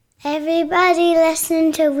Everybody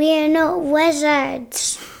listen to We're Not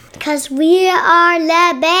Wizards, because we are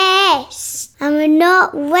the best, and we're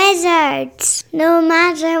not wizards, no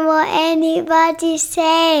matter what anybody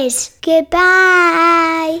says.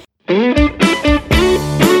 Goodbye.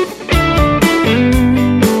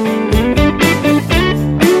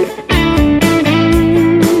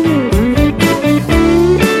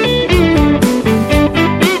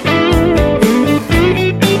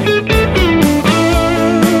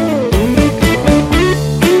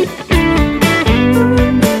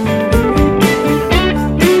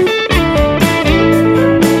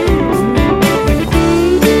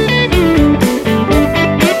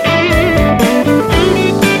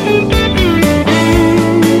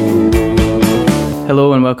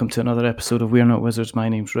 Hello and welcome to another episode of We're Not Wizards. My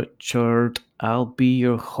name's Richard. I'll be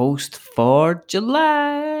your host for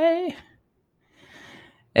July.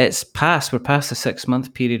 We're past the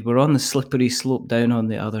 6-month period. We're on the slippery slope down on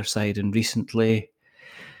the other side, and recently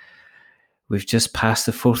we've just passed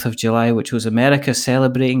the 4th of July, which was America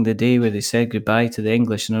celebrating the day where they said goodbye to the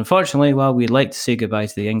English. And unfortunately, while we'd like to say goodbye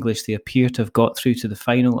to the English, they appear to have got through to the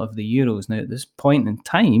final of the Euros. Now, at this point in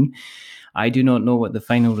time, I do not know what the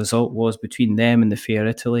final result was between them and the Fair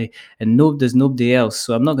Italy, and does nobody else.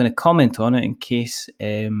 So I'm not going to comment on it in case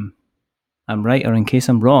I'm right or in case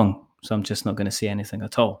I'm wrong. So I'm just not going to say anything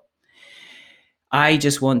at all. I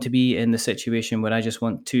just want to be in the situation where I just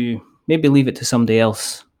want to maybe leave it to somebody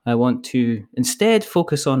else. I want to instead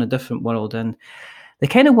focus on a different world, and the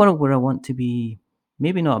kind of world where I want to be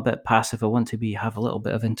maybe not a bit passive. I want to have a little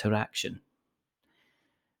bit of interaction.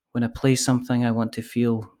 When I play something, I want to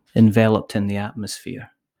feel enveloped in the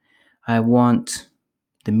atmosphere. I want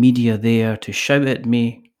the media there to shout at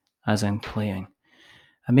me as I'm playing.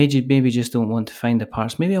 I maybe just don't want to find the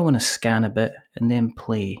parts. Maybe I want to scan a bit and then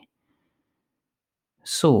play.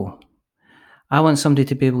 So, I want somebody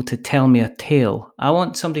to be able to tell me a tale. I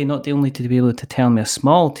want somebody not only to be able to tell me a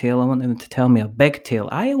small tale, I want them to tell me a big tale.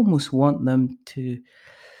 I almost want them to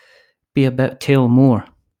be a bit tale more.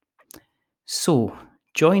 So,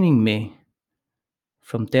 joining me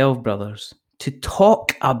from Delve Brothers to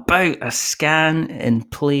talk about a scan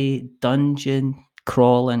and play dungeon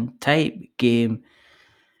crawling type game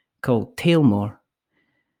called Tailmore,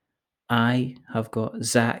 I have got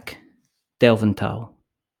Zach Delventhal,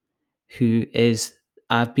 who is,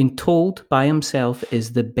 I've been told by himself,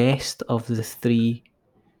 is the best of the 3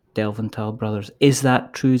 Delventhal brothers. Is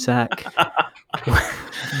that true, Zach?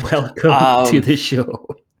 Welcome to the show.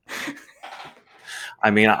 I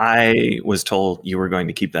mean, I was told you were going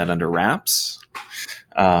to keep that under wraps,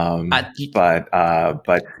 but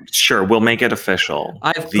sure, we'll make it official.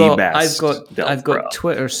 I've got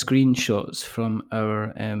Twitter screenshots from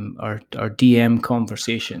our DM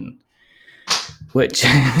conversation, which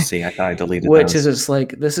see, I thought I deleted which those. it's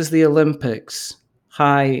like, this is the Olympics.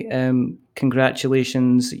 Hi,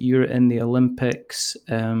 congratulations, you're in the Olympics.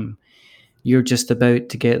 You're just about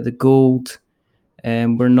to get the gold.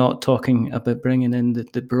 We're not talking about bringing in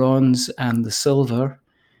the bronze and the silver.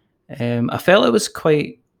 I felt it was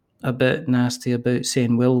quite a bit nasty about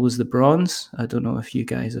saying Will was the bronze. I don't know if you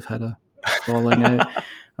guys have had a falling out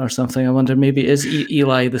or something. I wonder, maybe is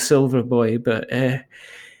Eli the silver boy, but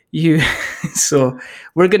so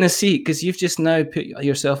we're going to see, because you've just now put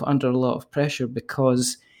yourself under a lot of pressure,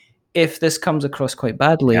 because if this comes across quite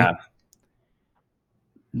badly,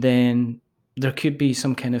 then there could be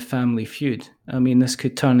some kind of family feud. I mean, this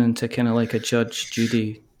could turn into kind of like a Judge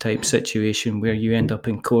Judy type situation where you end up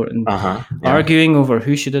in court and arguing over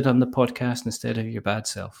who should have done the podcast instead of your bad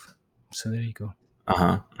self. So there you go.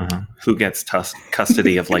 Who gets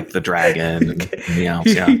custody of like the dragon and everything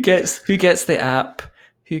else? Who gets the app?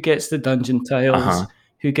 Who gets the dungeon tiles?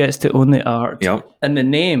 Who gets to own the art? And the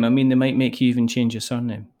name. I mean, they might make you even change your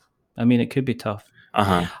surname. I mean, it could be tough.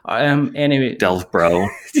 Anyway, Delve Bro.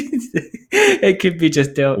 It could be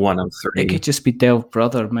just Delve. 1 of 3. It could just be Delve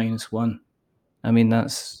Brother -1. I mean,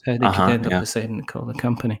 that's how they could end up deciding to call the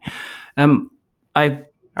company. I mean,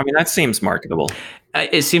 that seems marketable.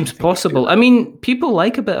 It seems possible. I mean, people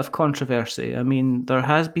like a bit of controversy. I mean, there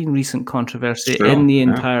has been recent controversy in the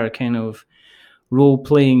entire kind of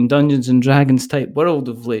role-playing Dungeons and Dragons type world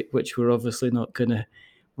of late, which we're obviously not gonna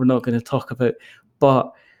talk about.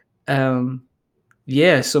 But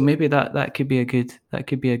so maybe that could be a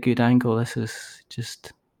good angle. This is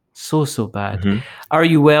just so bad. Are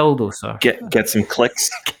you well though, sir? Get some clicks.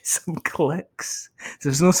 Get some clicks.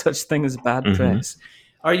 There's no such thing as bad press.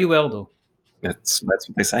 Are you well though? That's what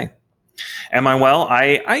they say. Am I well?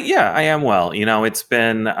 I am well. You know, it's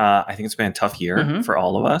been I think it's been a tough year for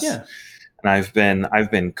all of us. Yeah. And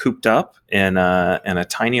I've been cooped up in a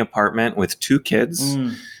tiny apartment with 2 kids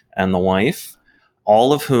and the wife,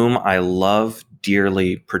 all of whom I love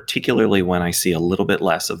dearly, particularly when I see a little bit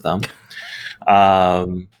less of them.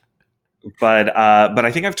 But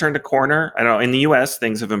I think I've turned a corner. I don't know. In the U.S.,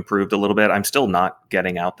 things have improved a little bit. I'm still not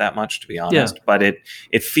getting out that much, to be honest. Yeah. But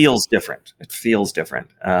it feels different. It feels different.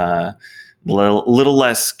 Little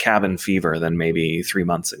less cabin fever than maybe 3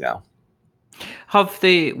 months ago. Have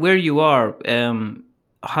they, where you are,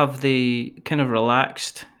 have they kind of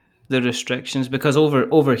relaxed the restrictions? Because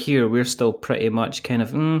over here, we're still pretty much kind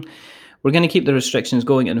of, we're going to keep the restrictions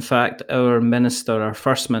going. In fact, our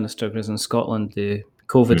first minister, because in Scotland, the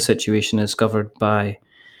COVID situation is governed by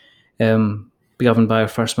our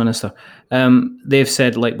first minister. They've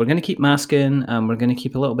said, like, we're going to keep masking and we're going to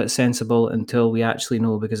keep a little bit sensible until we actually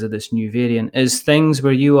know because of this new variant. Is things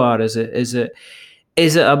where you are, is it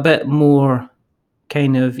a bit more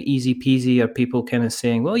kind of easy peasy? Are people kind of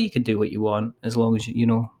saying, well, you can do what you want as long as you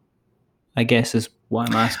know, I guess is what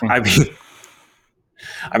I'm asking.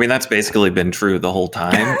 I mean, that's basically been true the whole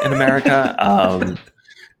time in America.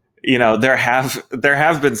 There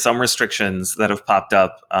have been some restrictions that have popped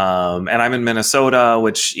up, and I'm in Minnesota,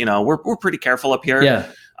 which we're pretty careful up here. Yeah.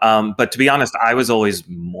 But to be honest, I was always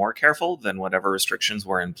more careful than whatever restrictions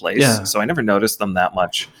were in place. Yeah. So I never noticed them that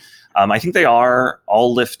much. I think they are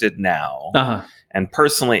all lifted now, and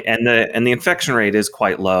personally, and the infection rate is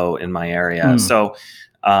quite low in my area. So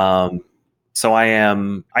I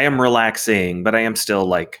am relaxing, but I am still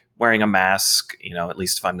like wearing a mask, at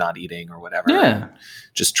least if I'm not eating or whatever. Yeah.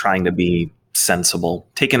 Just trying to be sensible,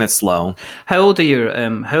 taking it slow. How old are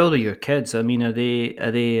your kids? I mean, are they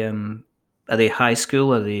high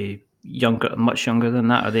school? Are they much younger than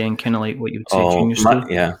that? Are they in kind of like what you would say junior school?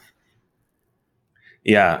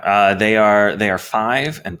 Yeah. They are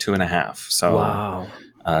 5 and 2.5. So wow.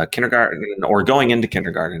 Kindergarten, or going into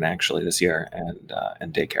kindergarten actually this year,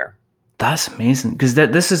 and daycare. That's amazing, because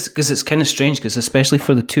it's kind of strange, because especially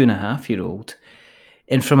for the 2.5-year-old,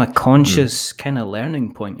 and from a conscious kind of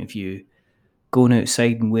learning point of view, going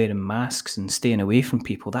outside and wearing masks and staying away from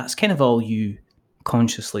people, that's kind of all you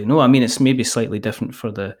consciously know. I mean, it's maybe slightly different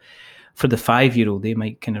for the 5-year-old. They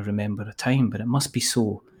might kind of remember a time, but it must be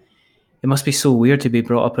so weird to be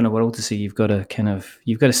brought up in a world to say you've got to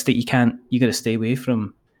stay away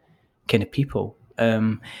from kind of people.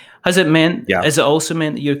 Has it also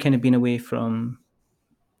meant that you're kind of being away from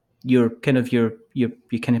your kind of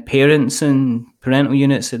parents and parental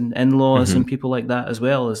units and in-laws and people like that as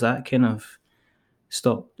well? Is that kind of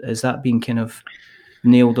stopped? Is that being kind of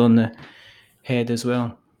nailed on the head as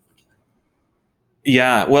well?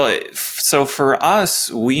 Yeah, well, so for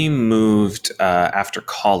us, we moved after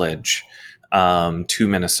college to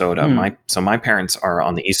Minnesota. My parents are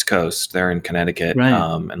on the East Coast. They're in Connecticut, right.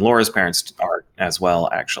 And Laura's parents are as well,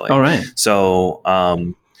 actually. All right. So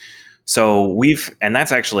and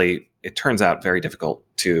that's actually, it turns out very difficult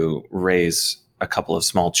to raise a couple of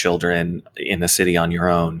small children in the city on your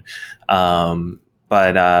own.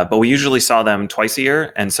 But we usually saw them twice a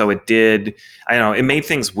year. And so it made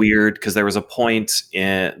things weird, because there was a point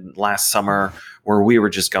in last summer where we were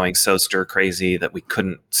just going so stir crazy that we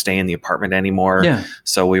couldn't stay in the apartment anymore. Yeah.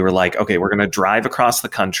 So we were like, okay, we're going to drive across the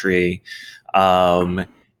country. And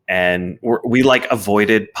we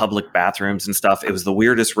avoided public bathrooms and stuff. It was the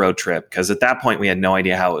weirdest road trip, because at that point we had no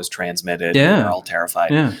idea how it was transmitted. Yeah. We were all terrified.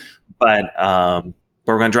 Yeah. But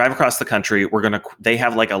we're going to drive across the country. They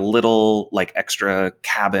have a little extra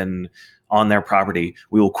cabin on their property.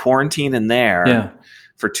 We will quarantine in there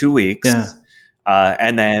for 2 weeks. Yeah.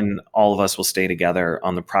 And then all of us will stay together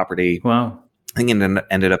on the property. Wow. I think it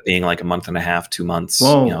ended up being a month and a half, 2 months,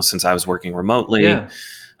 since I was working remotely. Yeah.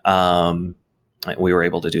 We were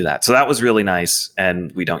able to do that. So that was really nice.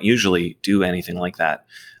 And we don't usually do anything like that.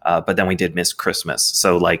 But then we did miss Christmas.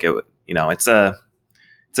 So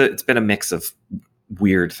it's been a mix of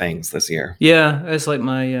weird things this year. Yeah. It's like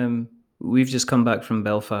we've just come back from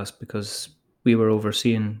Belfast because we were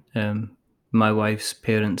overseeing, my wife's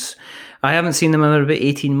parents. I haven't seen them in about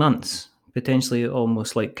 18 months, potentially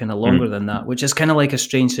almost kind of longer than that, which is kind of like a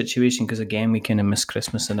strange situation, because again, we kind of miss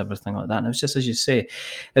Christmas and everything like that. And it was just, as you say, it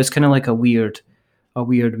was kind of like a weird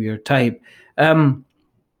type. In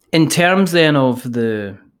terms then of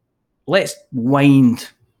let's wind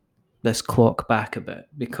this clock back a bit,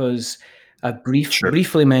 because I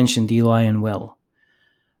briefly mentioned Eli and Will.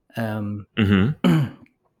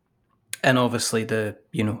 And obviously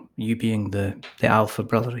you being the alpha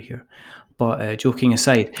brother here, but joking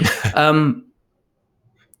aside,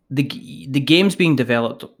 the game's being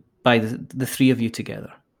developed by the three of you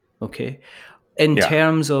together. Okay. In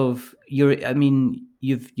terms of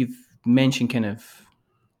you've mentioned kind of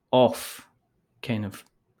off kind of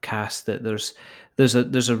cast that there's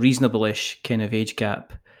there's a reasonable-ish kind of age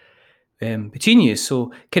gap between you.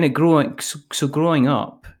 So kind of growing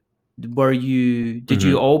up, did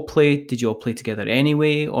you all play together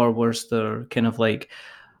anyway, or was there kind of like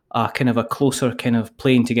a closer kind of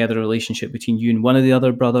playing together relationship between you and one of the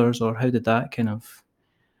other brothers, or how did that kind of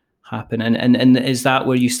happen? And is that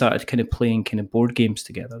where you started kind of playing kind of board games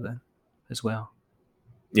together then as well?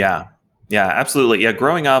 Yeah, absolutely. Yeah,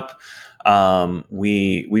 growing up,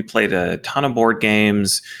 we played a ton of board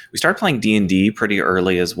games. We started playing D&D pretty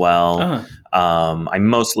early as well. I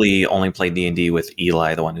mostly only played D&D with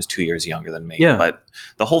Eli, the one who's 2 years younger than me. Yeah. But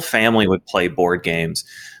the whole family would play board games,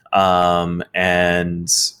 and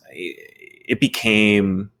it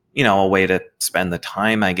became, a way to spend the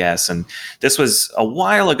time, I guess. And this was a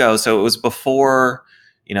while ago, so it was before,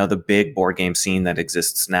 the big board game scene that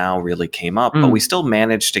exists now really came up. But we still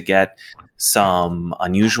managed to get some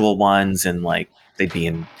unusual ones, and like they'd be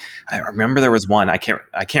in. I remember there was one, I can't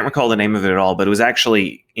recall the name of it at all, but it was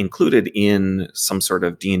actually included in some sort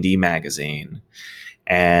of D&D magazine.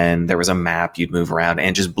 And there was a map you'd move around,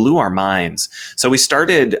 and just blew our minds. So we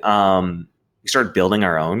started building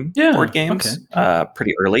our own board games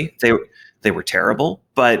pretty early. They were terrible,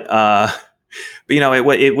 but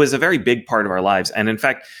it was a very big part of our lives. And in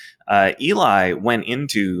fact, Eli went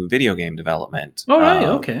into video game development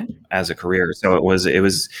as a career. So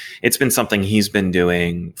it's been something he's been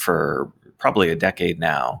doing for probably a decade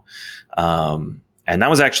now. And that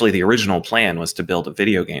was actually the original plan, was to build a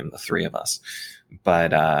video game, the three of us.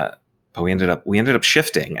 But we ended up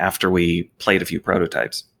shifting after we played a few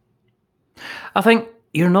prototypes. I think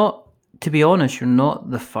you're not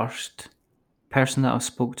the first person that I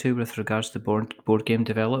spoke to with regards to board game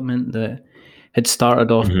development that had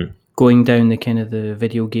started off going down the kind of the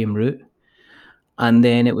video game route, and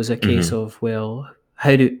then it was a case of, well,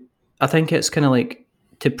 I think it's kind of like,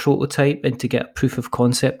 to prototype and to get proof of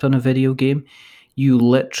concept on a video game, you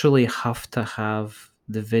literally have to have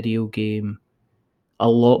the video game a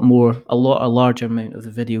larger amount of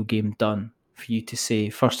the video game done for you to say,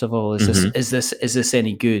 first of all, is this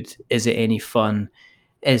any good? Is it any fun?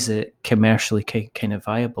 Is it commercially kind of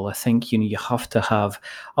viable? I think you have to have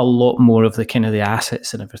a lot more of the kind of the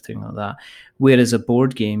assets and everything like that. Whereas a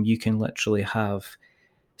board game, you can literally have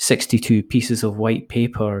 62 pieces of white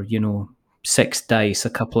paper, 6 dice, a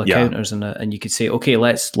couple of counters, and you could say, okay,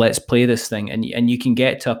 let's play this thing, and you can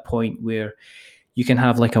get to a point where you can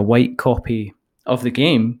have like a white copy of the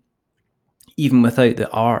game, even without the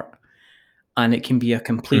art. And it can be a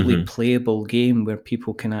completely playable game where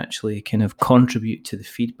people can actually kind of contribute to the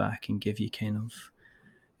feedback and give you kind of,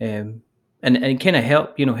 and kind of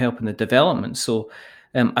help in the development. So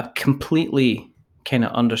I completely kind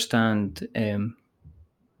of understand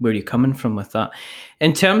where you're coming from with that.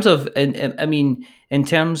 In terms of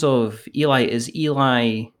Eli, is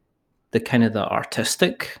Eli the kind of the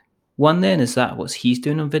artistic one then? Is that what he's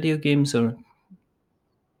doing on video games, or?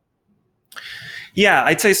 Yeah,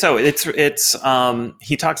 I'd say so. It's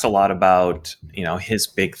he talks a lot about, his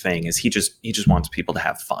big thing is he just wants people to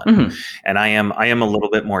have fun. And I am a little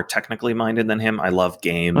bit more technically minded than him. I love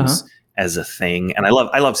games as a thing, and I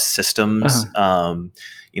love systems. So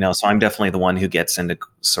I'm definitely the one who gets into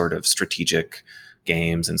sort of strategic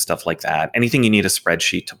games and stuff like that. Anything you need a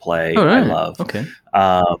spreadsheet to play, I love. Okay.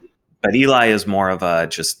 But Eli is more of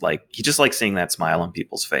he just likes seeing that smile on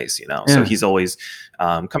people's face, So he's always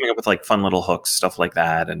coming up with like fun little hooks, stuff like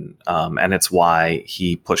that, and it's why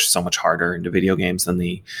he pushed so much harder into video games than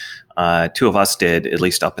the two of us did, at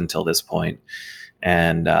least up until this point.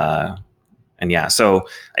 And yeah, so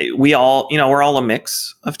we all, we're all a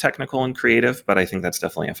mix of technical and creative, but I think that's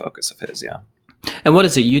definitely a focus of his. Yeah. And what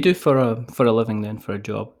is it you do for a living then, for a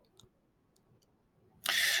job?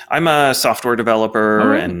 I'm a software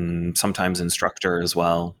developer and sometimes instructor as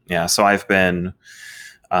well. Yeah, so I've been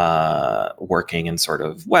working in sort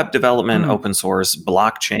of web development, open source,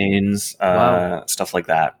 blockchains, stuff like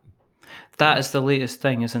that. That is the latest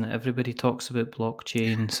thing, isn't it? Everybody talks about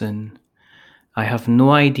blockchains, and I have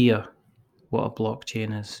no idea what a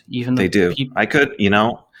blockchain is. Even they do. I could,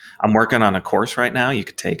 I'm working on a course right now. You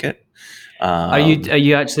could take it. Are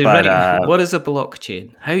you actually ready? What is a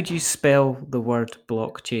blockchain? How do you spell the word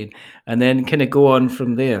blockchain? And then kind of go on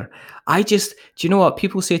from there. Do you know what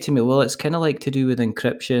people say to me? Well, it's kind of like to do with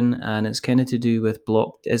encryption, and it's kind of to do with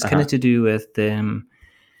it's kind of to do with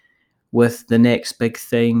the next big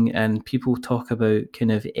thing. And people talk about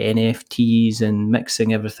kind of NFTs and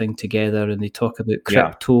mixing everything together, and they talk about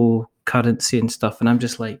cryptocurrency and stuff. And I'm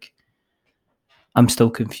just like, I'm still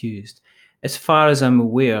confused. As far as I'm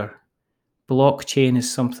aware, blockchain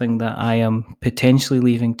is something that I am potentially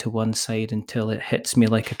leaving to one side until it hits me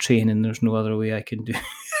like a train, and there's no other way I can do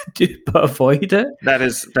but avoid it. That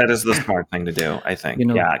is the smart thing to do, I think.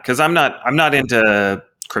 Yeah, because I'm not into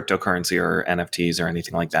cryptocurrency or NFTs or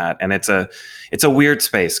anything like that, and it's a weird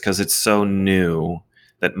space because it's so new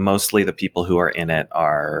that mostly the people who are in it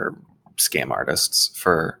are scam artists,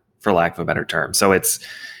 for lack of a better term. So it's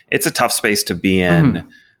a tough space to be in.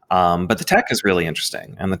 But the tech is really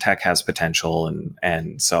interesting, and the tech has potential,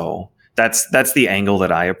 and so that's the angle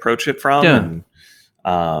that I approach it from.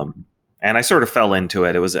 Yeah. And I sort of fell into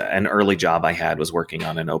it. It was an early job I had, was working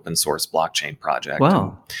on an open source blockchain project.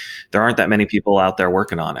 Wow. There aren't that many people out there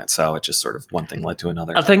working on it, so it just sort of one thing led to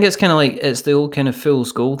another. I think it's kind of like, it's the old kind of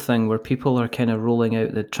fool's gold thing where people are kind of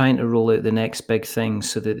trying to roll out the next big thing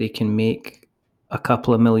so that they can make a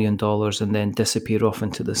couple of $1 million and then disappear off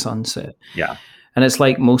into the sunset. Yeah. And it's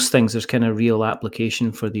like most things, there's kind of real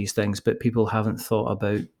application for these things, but people haven't thought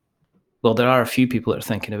about, well, there are a few people that are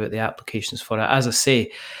thinking about the applications for it. As I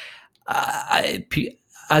say,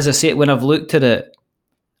 when I've looked at it,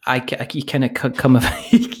 you kind of come up,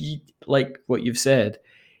 like what you've said,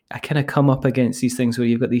 I kind of come up against these things where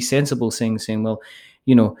you've got these sensible things saying, well,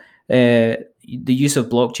 the use of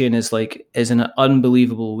blockchain is an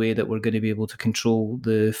unbelievable way that we're going to be able to control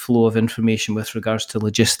the flow of information with regards to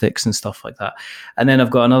logistics and stuff like that. And then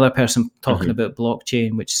I've got another person talking about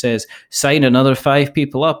blockchain, which says, sign another 5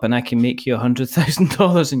 people up and I can make you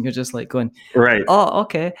 $100,000. And you're just like going, right. Oh,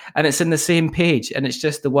 okay. And it's in the same page, and it's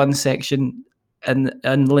just the one section and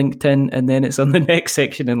LinkedIn, and then it's on the next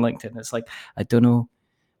section in LinkedIn. It's like, I don't know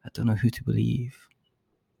who to believe,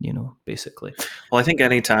 basically. Well, I think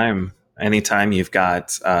anytime you've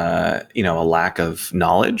got a lack of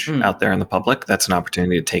knowledge out there in the public, that's an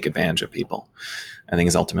opportunity to take advantage of people, I think,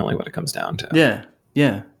 is ultimately what it comes down to.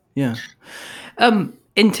 Yeah.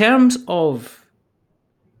 In terms of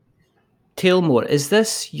Tailmore, is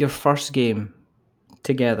this your first game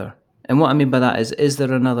together? And what I mean by that is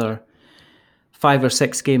there another 5 or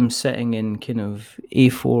 6 games sitting in kind of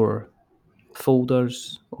A4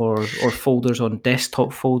 folders or folders on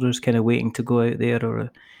desktop folders kind of waiting to go out there, or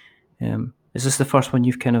is this the first one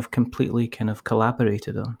you've kind of completely kind of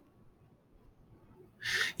collaborated on?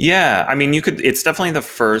 Yeah, I mean, it's definitely the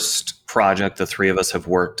first project the 3 of us have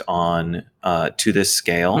worked on to this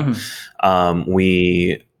scale.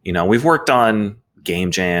 We've worked on game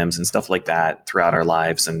jams and stuff like that throughout our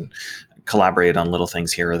lives and collaborated on little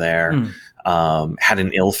things here or there. Had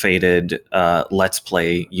an ill-fated Let's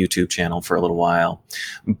Play YouTube channel for a little while,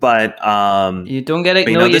 but you don't get it.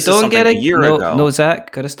 No, you don't get it. No,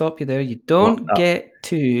 Zach, gotta stop you there. You don't get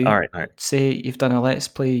to all right. say you've done a Let's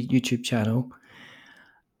Play YouTube channel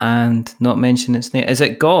and not mention its name. Is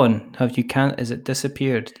it gone? Is it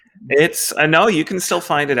disappeared? It's no, you can still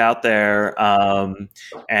find it out there,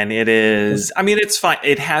 and it is. I mean, it's fine.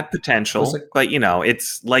 It had potential, but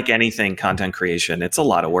it's like anything content creation. It's a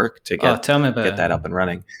lot of work to get that up and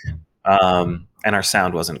running. And our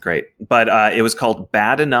sound wasn't great, but it was called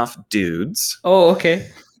Bad Enough Dudes. Oh, okay.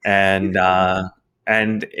 And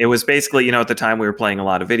it was basically, at the time we were playing a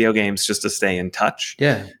lot of video games just to stay in touch.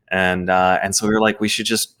 Yeah. And so we were like, we should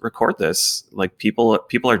just record this. Like people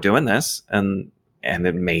are doing this, and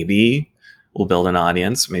then maybe we'll build an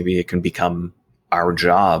audience. Maybe it can become our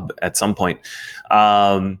job at some point.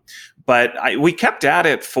 But we kept at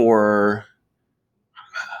it for,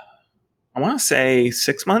 I want to say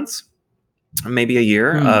 6 months, maybe a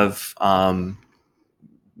year of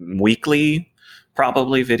weekly,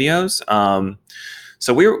 probably videos.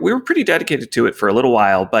 So we were pretty dedicated to it for a little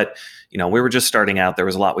while, but we were just starting out. There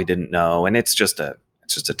was a lot we didn't know, and it's just a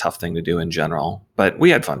tough thing to do in general, but we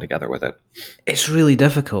had fun together with it. It's really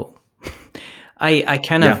difficult. I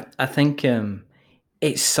think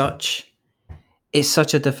it's such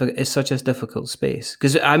a difficult space,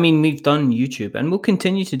 because I mean, we've done YouTube and we'll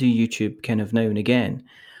continue to do YouTube kind of now and again,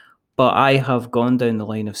 but I have gone down the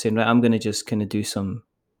line of saying, right, I'm going to just kind of do some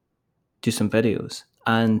videos,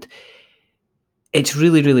 and it's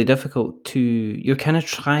really, really difficult you're kind of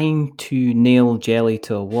trying to nail jelly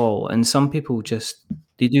to a wall. And some people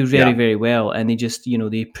they do very, very well. And they just,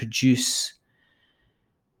 they produce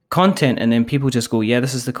content, and then people just go, yeah,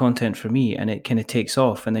 this is the content for me. And it kind of takes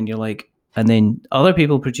off. And then you're like, and then other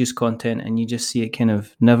people produce content and you just see it kind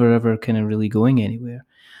of never, ever kind of really going anywhere.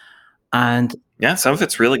 And yeah, some of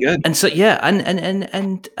it's really good. And so, yeah.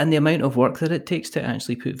 And the amount of work that it takes to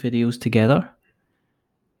actually put videos together.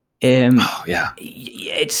 It's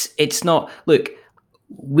not. Look,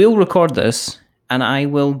 we'll record this, and I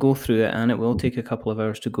will go through it, and it will take a couple of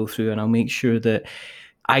hours to go through, and I'll make sure that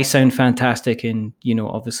I sound fantastic, and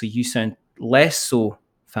obviously you sound less so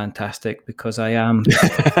fantastic because I am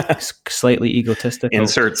slightly egotistical.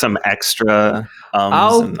 Insert some extra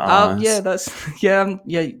and ahs.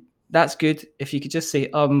 Yeah, that's good. If you could just say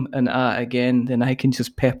and again, then I can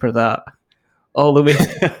just pepper that all the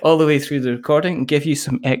way through the recording and give you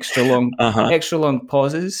some extra long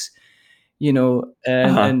pauses,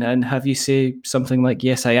 and have you say something like,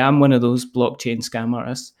 yes, I am one of those blockchain scam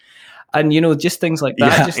artists. And, just things like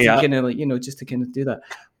that, just to kind of do that.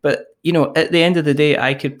 But, at the end of the day,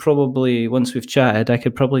 I could probably, once we've chatted, I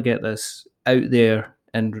could probably get this out there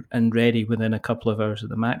and ready within a couple of hours at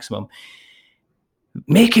the maximum.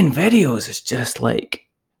 Making videos is just like,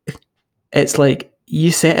 it's like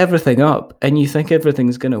you set everything up and you think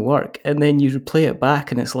everything's going to work. And then you play it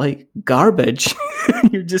back and it's like garbage.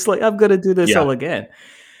 You're just like, I'm going to do this all again.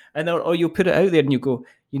 And or you'll put it out there and you go,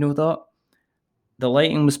 that? The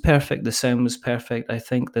lighting was perfect. The sound was perfect. I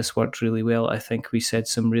think this worked really well. I think we said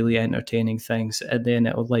some really entertaining things. And then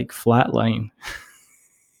it'll like flatline,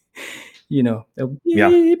 it'll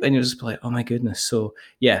beep, and you'll just be like, oh my goodness. So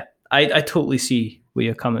yeah, I totally see where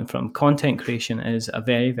you're coming from. Content creation is a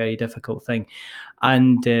very, very difficult thing.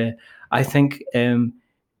 And I think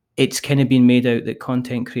it's kind of been made out that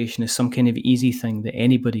content creation is some kind of easy thing that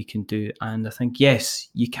anybody can do. And I think, yes,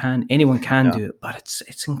 you can, anyone can do it, but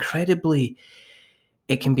it's incredibly...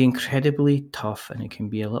 It can be incredibly tough, and it can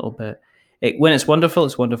be a little bit. When it's wonderful,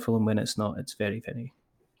 and when it's not, it's very, very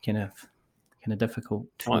kind of difficult.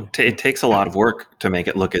 It takes a lot of work to make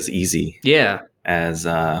it look as easy. Yeah, as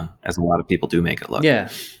a lot of people do make it look. Yeah.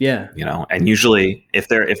 And usually, if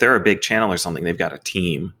they're a big channel or something, they've got a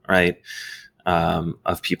team, right,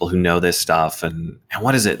 of people who know this stuff. And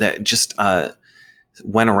what is it that just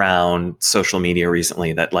went around social media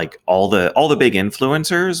recently, that like all the big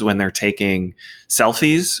influencers, when they're taking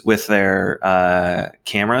selfies with their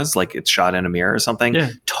cameras, like it's shot in a mirror or something,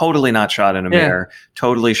 totally not shot in a mirror,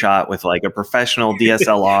 totally shot with like a professional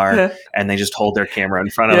DSLR, and they just hold their camera in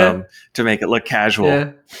front of them to make it look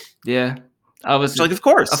casual. Yeah. I was like, of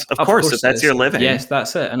course, if that's your living. Yes,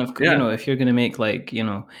 that's it. And if you're going to make like,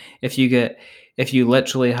 if you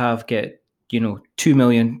literally get 2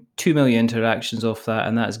 million interactions off that,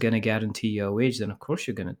 and that's going to guarantee you a wage, then of course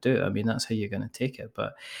you're going to do it. I mean, that's how you're going to take it.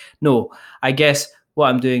 But no, I guess what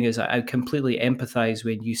I'm doing is I completely empathize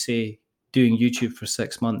when you say doing YouTube for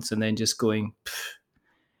 6 months and then just going,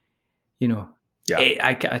 I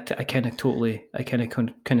kind of totally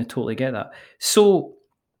get that. So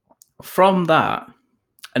from that,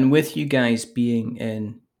 and with you guys being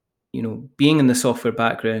in the software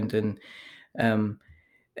background and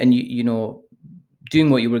doing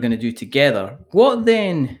what you were going to do together, what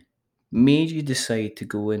then made you decide to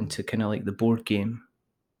go into kind of like the board game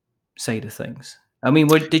side of things? I mean,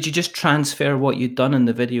 did you just transfer what you'd done in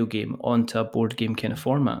the video game onto a board game kind of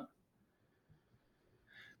format?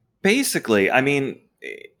 Basically, I mean,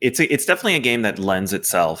 it's definitely a game that lends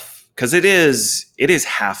itself, because it is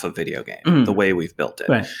half a video game, the way we've built it.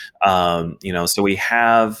 Right. So we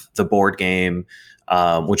have the board game,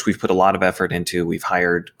 which we've put a lot of effort into. We've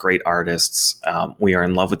hired great artists. We are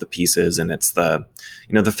in love with the pieces, and it's the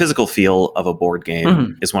physical feel of a board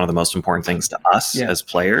game is one of the most important things to us as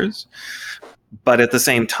players. But at the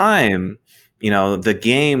same time, the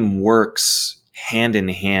game works hand in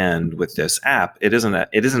hand with this app. It isn't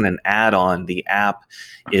an add-on. The app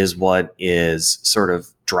is what is sort of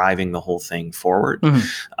driving the whole thing forward.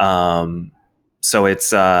 So it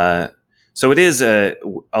is a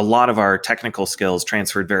lot of our technical skills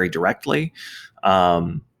transferred very directly.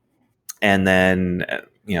 And then,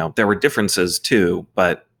 there were differences too,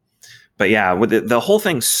 but yeah, the whole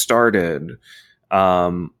thing started,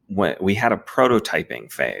 when we had a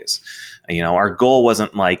prototyping phase. Our goal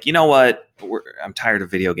wasn't like, I'm tired of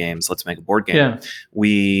video games, let's make a board game. Yeah.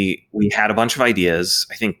 We had a bunch of ideas.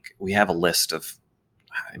 I think we have a list of,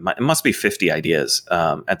 it must be 50 ideas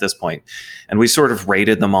at this point. And we sort of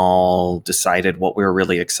rated them all, decided what we were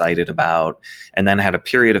really excited about, and then had a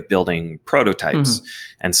period of building prototypes.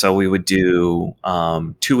 And so we would do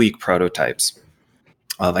 2-week prototypes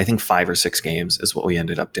of, I think, 5 or 6 games is what we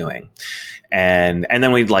ended up doing. And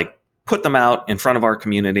then we'd like put them out in front of our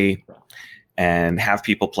community and have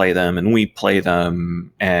people play them, and we play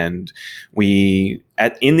them. And in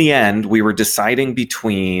the end, we were deciding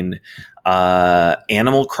between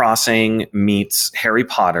Animal Crossing meets Harry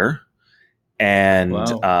Potter and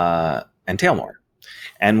Tailmore.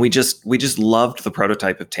 And we just loved the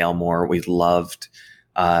prototype of Tailmore. We loved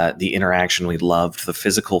the interaction. We loved the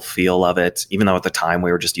physical feel of it, even though at the time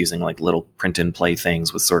we were just using like little print and play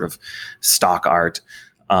things with sort of stock art.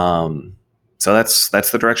 So that's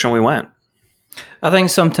the direction we went. I think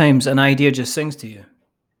sometimes an idea just sings to you.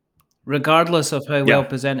 regardless of how well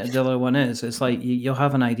presented the other one is. It's like you'll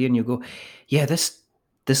have an idea and you'll go, yeah, this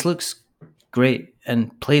looks great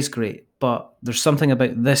and plays great, but there's something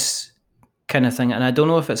about this kind of thing, and I don't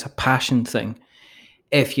know if it's a passion thing.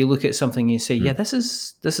 If you look at something and you say, yeah, this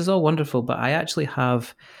is all wonderful, but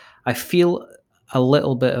I feel a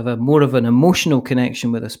little bit of more of an emotional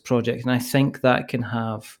connection with this project, and I think that can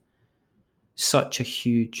have such a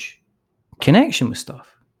huge connection with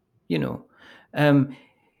stuff. You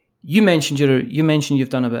mentioned you've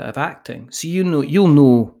done a bit of acting, so you'll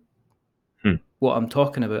know what I'm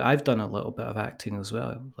talking about. I've done a little bit of acting as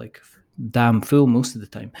well, like damn fool most of the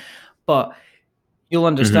time, but you'll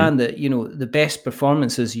understand that, the best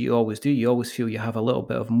performances you always do, you always feel you have a little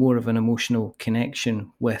bit of more of an emotional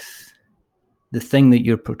connection with the thing that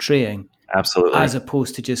you're portraying. Absolutely. As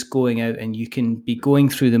opposed to just going out and you can be going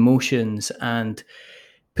through the motions and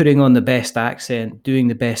putting on the best accent, doing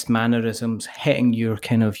the best mannerisms, hitting your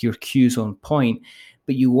cues on point,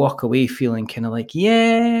 but you walk away feeling kind of like,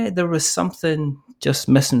 yeah, there was something just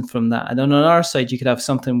missing from that. And on our side, you could have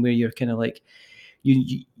something where you're kind of like,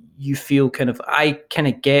 you feel I kind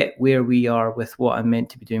of get where we are with what I'm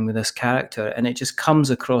meant to be doing with this character. And it just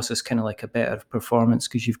comes across as kind of like a better performance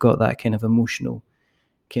because you've got that kind of emotional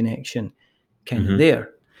connection kind of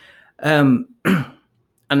there. And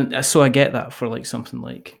so I get that for like something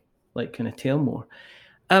like kind of Tailmore.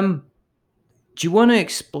 Do you want to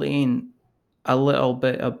explain a little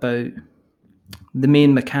bit about the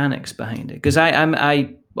main mechanics behind it? Because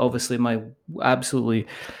I obviously my absolutely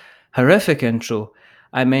horrific intro,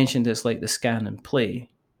 I mentioned it's like the scan and play.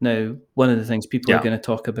 Now, one of the things people are going to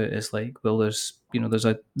talk about is like, well, there's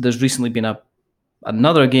recently been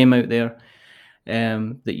another game out there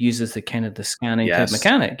that uses the kind of the scanning type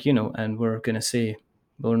mechanic, and we're going to say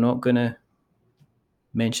we're not going to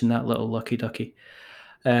mention that little lucky ducky.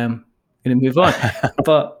 Going to move on.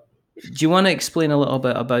 But do you want to explain a little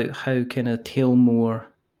bit about how kind of Tailmore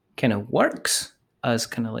kind of works as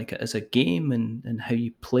kind of like as a game and how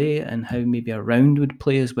you play and how maybe a round would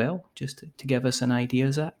play as well, just to give us an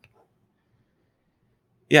idea, Zach?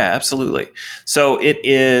 Yeah, absolutely. So it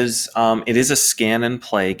is a scan and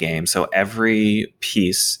play game. So every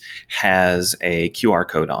piece has a QR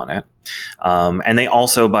code on it. And they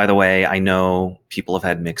also, by the way, I know people have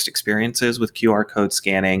had mixed experiences with QR code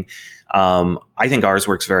scanning. I think ours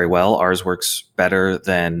works very well. Ours works better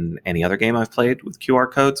than any other game I've played with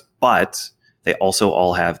QR codes, but they also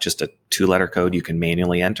all have just a 2-letter code you can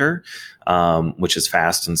manually enter, which is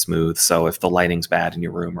fast and smooth. So if the lighting's bad in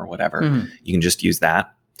your room or whatever, you can just use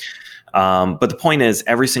that. But the point is,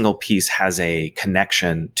 every single piece has a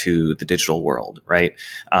connection to the digital world, right?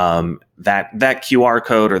 That QR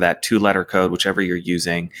code or that 2-letter code, whichever you're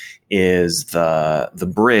using, is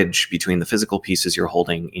the bridge between the physical pieces you're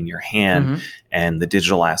holding in your hand and the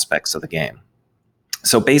digital aspects of the game.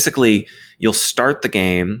 So basically, you'll start the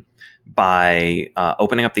game by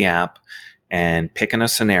opening up the app and picking a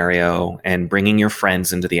scenario and bringing your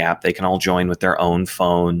friends into the app. They can all join with their own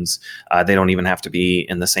phones. They don't even have to be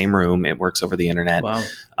in the same room. It works over the internet.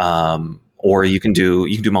 Wow. Or you can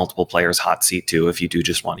do multiple players hot seat too if you do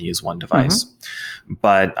just want to use one device.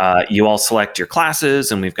 But you all select your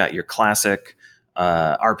classes, and we've got your classic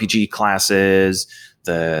RPG classes,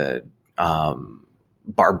 the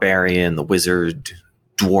barbarian, the wizard,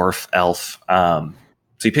 dwarf, elf.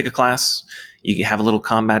 So you pick a class, you have a little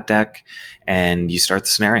combat deck, and you start the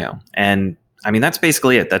scenario. And I mean, that's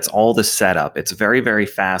basically it. That's all the setup. It's very, very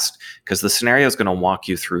fast because the scenario is going to walk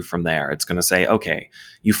you through from there. It's going to say, okay,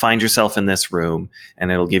 you find yourself in this room,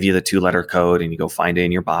 and it'll give you the 2-letter code, and you go find it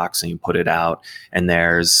in your box and you put it out. And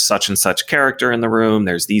there's such and such character in the room.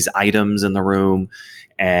 There's these items in the room.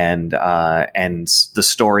 And the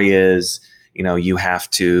story is,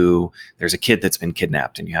 there's a kid that's been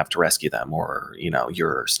kidnapped and you have to rescue them, or,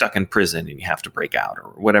 you're stuck in prison and you have to break out,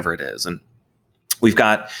 or whatever it is. And we've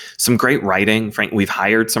got some great writing. We've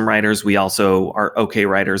hired some writers. We also are okay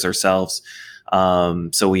writers ourselves.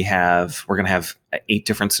 So we're going to have 8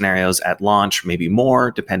 different scenarios at launch, maybe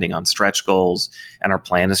more, depending on stretch goals. And our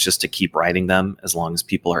plan is just to keep writing them as long as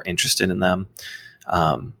people are interested in them,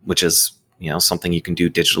 which is, something you can do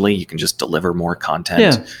digitally. You can just deliver more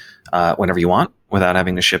content whenever you want without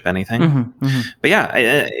having to ship anything. But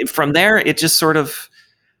yeah, from there, it just sort of,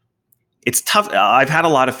 it's tough. I've had a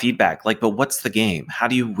lot of feedback, like, but what's the game? How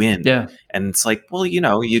do you win? Yeah. And it's like, well,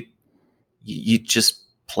 you just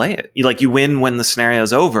play it. You win when the scenario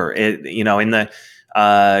is over. In the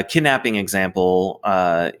kidnapping example,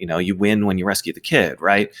 you win when you rescue the kid,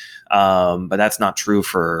 right? But that's not true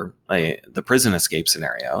for the prison escape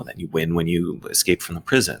scenario. Then you win when you escape from the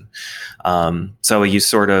prison. So you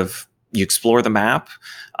sort of, you explore the map.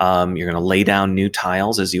 You're going to lay down new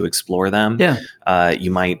tiles as you explore them. Yeah.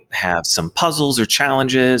 You might have some puzzles or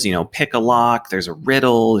challenges, pick a lock, there's a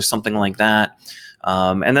riddle or something like that.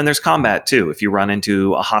 And then there's combat too. If you run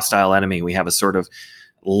into a hostile enemy, we have a sort of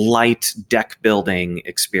light deck building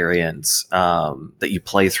experience that you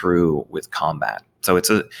play through with combat. So it's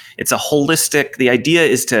a holistic, the idea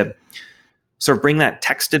is to sort of bring that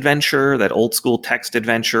text adventure, that old school text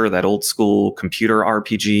adventure, that old school computer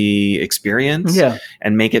RPG experience,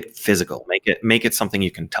 and make it physical, make it something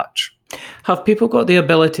you can touch. Have people got the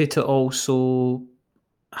ability to also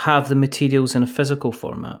have the materials in a physical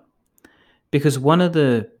format? Because one of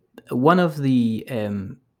the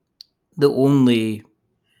only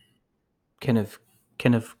kind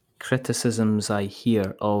of criticisms I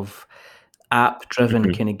hear of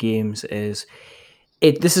app-driven kind of games is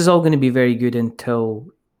this is all going to be very good until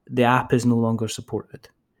the app is no longer supported.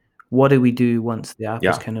 What do we do once the app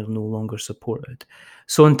is kind of no longer supported?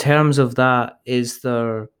 So in terms of that, is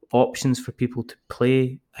there options for people to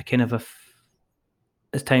play a kind of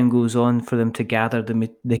as time goes on, for them to gather the kind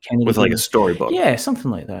of with like a storybook? Yeah, something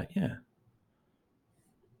like that.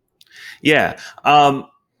 Yeah.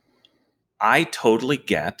 I totally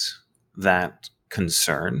get that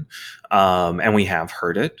concern. And we have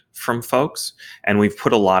heard it from folks, and we've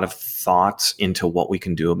put a lot of thoughts into what we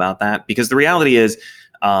can do about that, because the reality is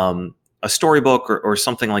a storybook or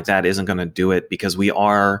something like that isn't going to do it, because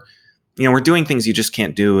we're doing things you just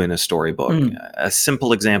can't do in a storybook. A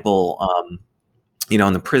simple example,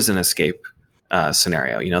 in the prison escape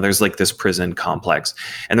scenario, there's like this prison complex,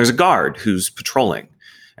 and there's a guard who's patrolling,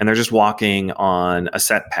 and they're just walking on a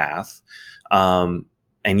set path, and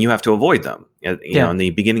you have to avoid them. In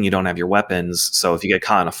the beginning, you don't have your weapons, so if you get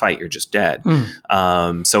caught in a fight, you're just dead.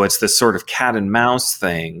 So it's this sort of cat and mouse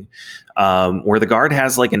thing, where the guard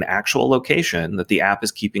has like an actual location that the app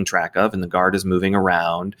is keeping track of, and the guard is moving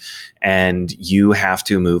around, and you have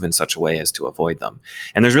to move in such a way as to avoid them.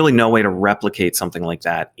 And there's really no way to replicate something like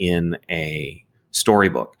that in a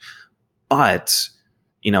storybook. But,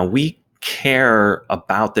 we care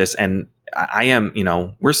about this, and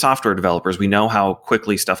we're software developers. We know how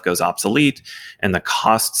quickly stuff goes obsolete and the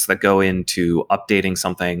costs that go into updating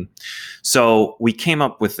something. So we came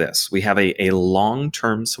up with this. We have a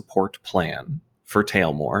long-term support plan for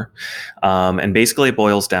Tailmore. And basically it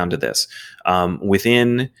boils down to this.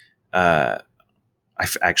 Within, I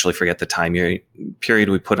actually forget the time period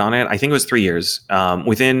we put on it. I think it was 3 years.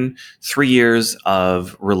 Within 3 years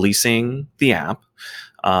of releasing the app,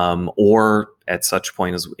 or at such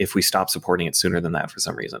point as if we stop supporting it sooner than that for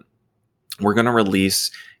some reason, we're going to release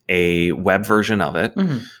a web version of it,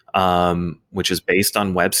 which is based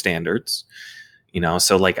on web standards.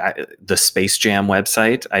 So like the Space Jam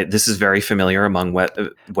website, this is very familiar among web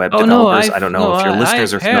developers. No, I don't know if your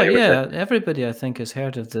listeners are familiar with it. Everybody I think has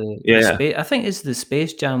heard of I think it's the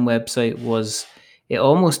Space Jam website. It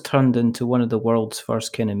almost turned into one of the world's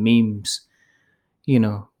first kind of memes.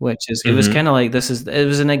 Which is, it was kind of like, it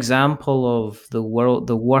was an example of the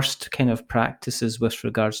worst kind of practices with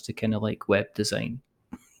regards to kind of like web design.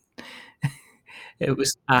 It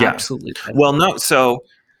was absolutely well, no. So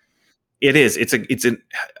it is. It's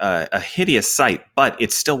a hideous site, but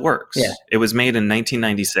it still works. Yeah. It was made in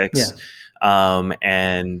 1996,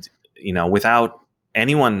 and without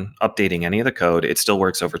anyone updating any of the code, it still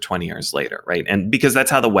works over 20 years later, right? And because that's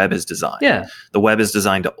how the web is designed. The web is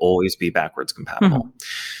designed to always be backwards compatible.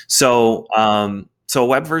 So a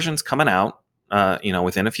web version's coming out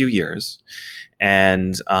within a few years,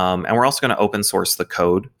 and we're also going to open source the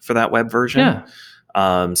code for that web version.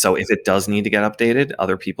 So if it does need to get updated,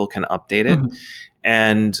 other people can update it.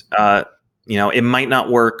 And it might not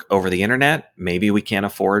work over the internet. Maybe we can't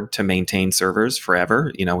afford to maintain servers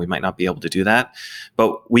forever. We might not be able to do that,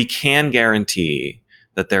 but we can guarantee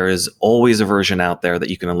that there is always a version out there that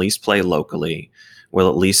you can at least play locally, will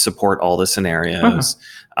at least support all the scenarios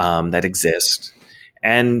that exist.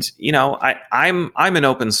 And, I'm an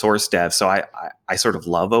open source dev, so I sort of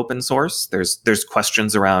love open source. There's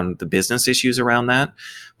questions around the business issues around that.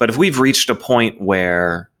 But if we've reached a point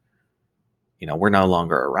where, we're no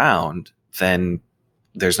longer around, then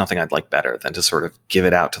there's nothing I'd like better than to sort of give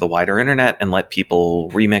it out to the wider internet and let people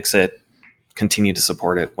remix it, continue to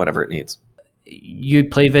support it, whatever it needs. You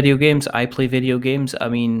play video games. I play video games. I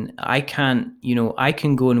mean, I can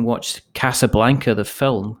go and watch Casablanca, the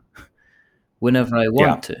film, whenever I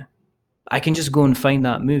want to. I can just go and find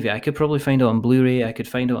that movie. I could probably find it on Blu-ray. I could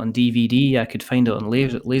find it on DVD. I could find it on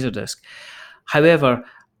Laserdisc. However,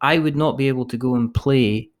 I would not be able to go and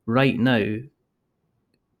play right now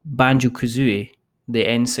Banjo-Kazooie, the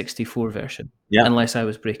N64 version, unless I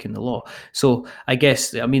was breaking the law. So I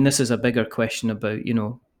guess, I mean, this is a bigger question about, you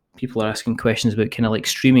know, people are asking questions about kind of like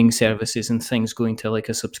streaming services and things going to like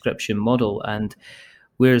a subscription model, and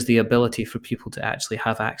where's the ability for people to actually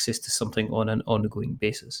have access to something on an ongoing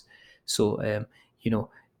basis. So, you know,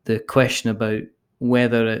 the question about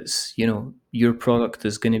whether it's, you know, your product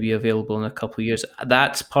is going to be available in a couple of years,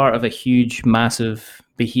 that's part of a huge, massive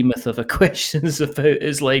behemoth of a questions about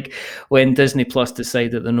is like when Disney Plus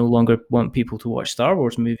decide that they no longer want people to watch Star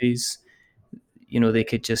Wars movies, you know, they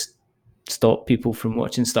could just stop people from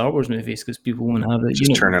watching Star Wars movies because people won't have it.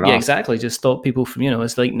 Just turn it off. Yeah, exactly. Just stop people from, you know,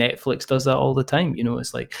 it's like Netflix does that all the time. You know,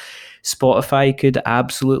 it's like Spotify could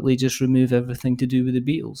absolutely just remove everything to do with the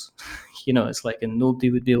Beatles. You know, it's like, and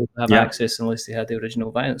nobody would be able to have access unless they had the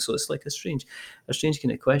original vinyl. So it's like a strange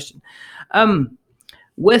kind of question.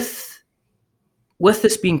 With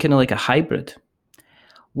this being kind of like a hybrid,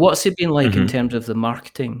 what's it been like in terms of the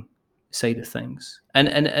marketing side of things, and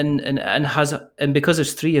because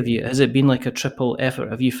there's three of you, has it been like a triple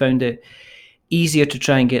effort? Have you found it easier to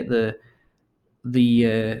try and get the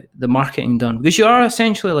marketing done, because you are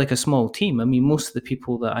essentially like a small team? I mean, most of the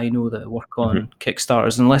people that I know that work on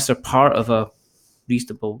Kickstarters, unless they're part of a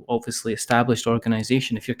reasonable, obviously established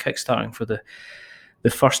organization, if you're kickstarting for the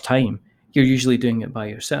first time, you're usually doing it by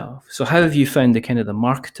yourself. So how have you found the kind of the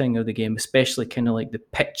marketing of the game, especially kind of like the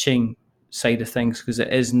pitching side of things, because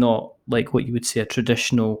it is not like what you would say a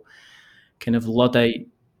traditional kind of Luddite,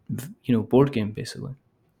 you know, board game, basically?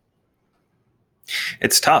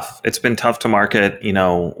 It's tough. It's been tough to market. You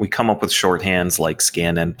know, we come up with shorthands like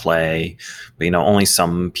scan and play, but, you know, only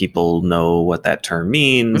some people know what that term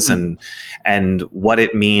means, and what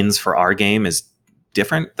it means for our game is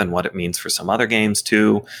different than what it means for some other games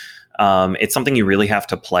too. It's something you really have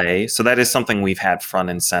to play. So that is something we've had front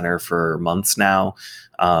and center for months now.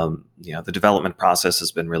 You know, the development process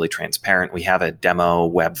has been really transparent. We have a demo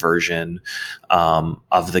web version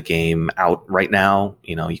of the game out right now.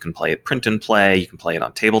 You know, you can play it print and play. You can play it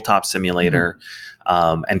on Tabletop Simulator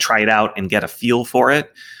and try it out and get a feel for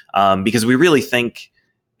it, because we really think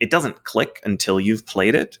it doesn't click until you've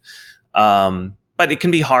played it. But it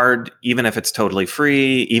can be hard, even if it's totally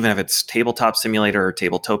free, even if it's Tabletop Simulator or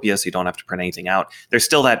Tabletopia, so you don't have to print anything out. There's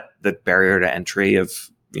still the barrier to entry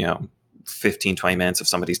of, you know, 15, 20 minutes of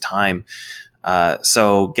somebody's time.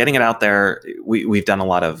 So getting it out there, we've done a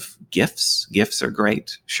lot of GIFs. GIFs are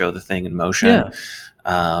great. Show the thing in motion.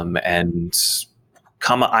 And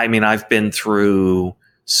I mean, I've been through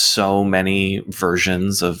so many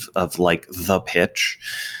versions of like the pitch.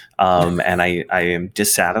 And I am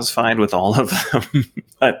dissatisfied with all of them,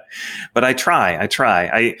 but I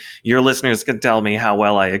try. Your listeners can tell me how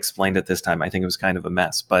well I explained it this time. I think it was kind of a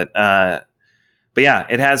mess, but yeah,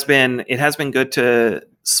 it has been good to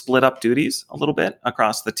split up duties a little bit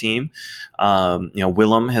across the team. You know,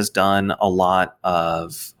 Willem has done a lot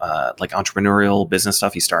of like entrepreneurial business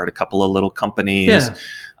stuff. He started a couple of little companies.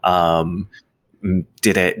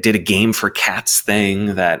 Did a game for cats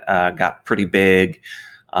thing that got pretty big.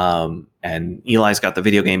 And Eli's got the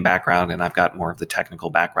video game background, and I've got more of the technical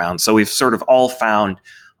background. So we've sort of all found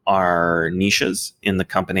our niches in the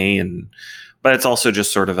company, but it's also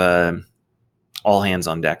just sort of a all hands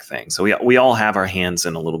on deck thing. So we all have our hands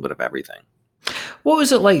in a little bit of everything. What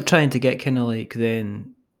was it like trying to get kind of like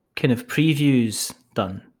then kind of previews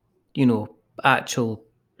done? You know, actual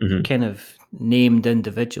kind of named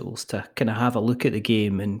individuals to kind of have a look at the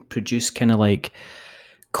game and produce kind of like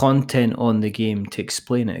content on the game to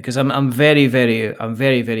explain it, because I'm very,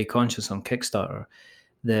 very conscious on Kickstarter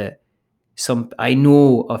that I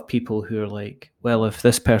know of people who are like, well, if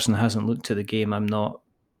this person hasn't looked at the game, I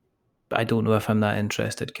don't know if I'm that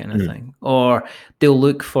interested, kind of thing. Or they'll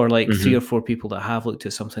look for like 3 or 4 people that have looked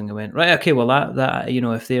at something and went, right, okay, well that you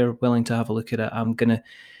know, if they're willing to have a look at it, I'm gonna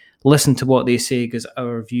listen to what they say because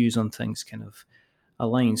our views on things kind of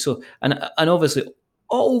align. So and obviously,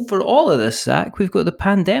 over all of this, Zach, we've got the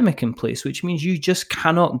pandemic in place, which means you just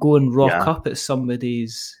cannot go and rock up at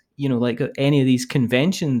somebody's, you know, like any of these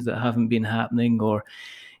conventions that haven't been happening or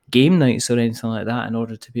game nights or anything like that in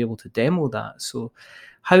order to be able to demo that. So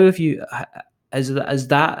how have you, as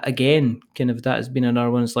that again, kind of that has been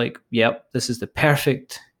another one, it's like, yep, this is the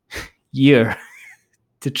perfect year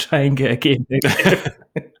to try and get a game out.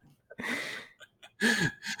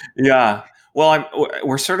 Yeah. Well,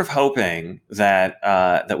 we're sort of hoping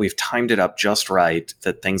that we've timed it up just right,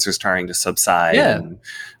 that things are starting to subside,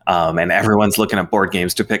 and everyone's looking at board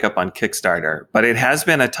games to pick up on Kickstarter. But it has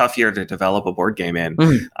been a tough year to develop a board game in.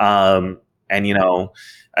 And, you know,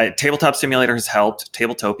 Tabletop Simulator has helped.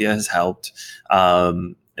 Tabletopia has helped.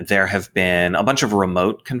 there have been a bunch of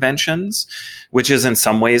remote conventions, which is in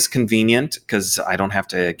some ways convenient because I don't have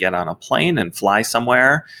to get on a plane and fly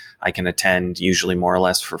somewhere. I can attend usually more or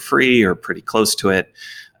less for free or pretty close to it,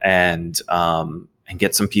 and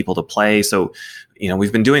get some people to play. So,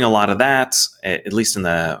 we've been doing a lot of that, at least in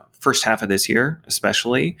the first half of this year,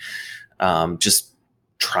 especially, just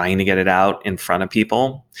trying to get it out in front of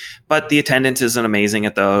people. But the attendance isn't amazing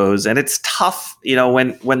at those. And it's tough,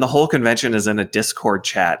 when the whole convention is in a Discord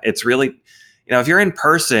chat. It's really, if you're in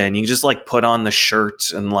person, you just like put on the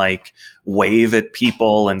shirt and like wave at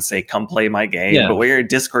people and say, come play my game. Yeah. But when you're in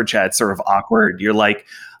Discord chat, it's sort of awkward. You're like,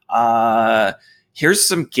 here's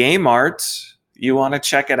some game art. You want to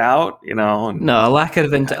check it out? No, a lack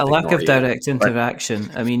of direct interaction.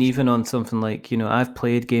 But, I mean, even on something like, I've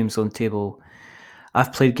played games on Tabletop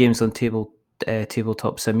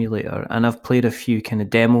Simulator, and I've played a few kind of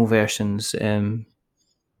demo versions over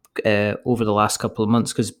the last couple of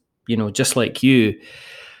months because, just like you,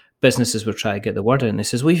 businesses were trying to get the word out, and they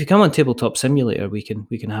says, well, if you come on Tabletop Simulator, we can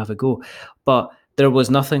have a go. But there was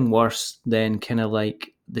nothing worse than kind of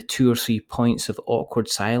like the 2 or 3 points of awkward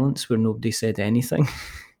silence where nobody said anything.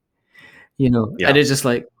 Yeah. And it's just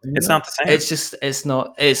like, it's not the same.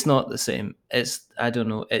 It's not the same. I don't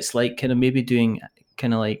know. It's like kind of maybe doing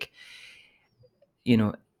kind of like,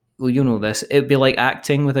 this, it'd be like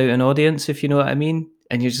acting without an audience, if you know what I mean.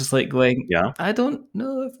 And you're just like going, yeah, I don't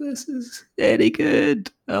know if this is any good.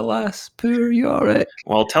 Alas, poor Yorick.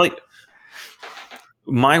 Well, I'll tell you,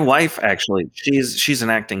 my wife actually, she's an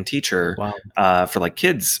acting teacher. Wow. For like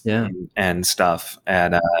kids and stuff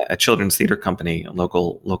at a children's theater company, a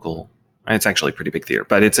local. It's actually a pretty big theater,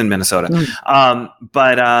 but it's in Minnesota.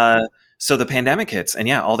 So the pandemic hits,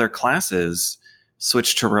 and all their classes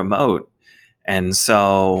switched to remote. And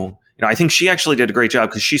so, I think she actually did a great job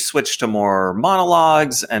because she switched to more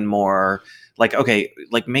monologues and more like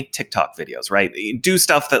make TikTok videos, right? Do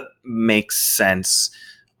stuff that makes sense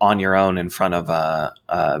on your own in front of a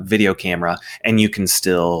video camera, and you can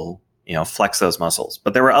still, flex those muscles.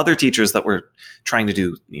 But there were other teachers that were trying to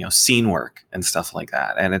do, scene work and stuff like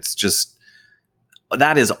that. And it's just,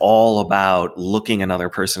 that is all about looking another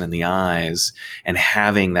person in the eyes and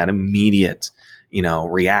having that immediate,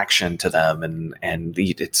 reaction to them. And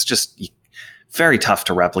it's just very tough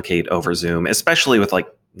to replicate over Zoom, especially with like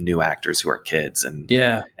new actors who are kids and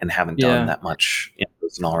haven't done that much in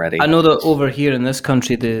person already. I know that over here in this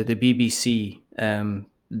country, the BBC,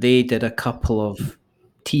 they did a couple of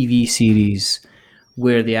TV series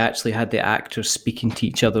where they actually had the actors speaking to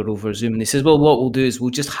each other over Zoom. And they says, well, what we'll do is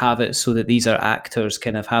we'll just have it so that these are actors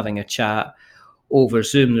kind of having a chat over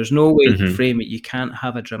Zoom. There's no way to frame it. You can't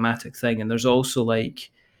have a dramatic thing. And there's also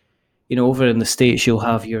like, over in the States, you'll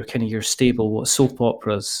have your kind of your stable soap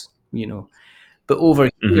operas, But over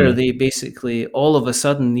here, they basically, all of a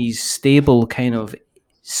sudden, these stable kind of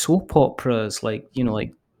soap operas, like,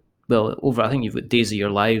 I think you've got Days of Our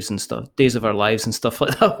Lives and stuff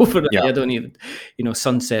like that over there. I don't even,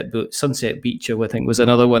 Sunset Beach, I think, was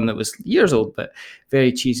another one that was years old, but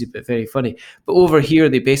very cheesy, but very funny. But over here,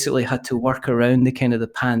 they basically had to work around the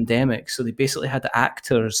pandemic. So they basically had the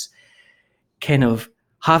actors kind of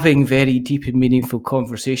having very deep and meaningful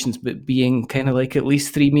conversations, but being kind of like at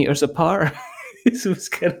least 3 meters apart. So it's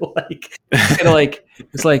kind of like,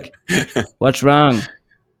 it's like, what's wrong?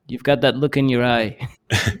 You've got that look in your eye.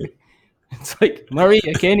 It's like, Murray,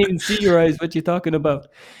 I can't even see your eyes. What you talking about?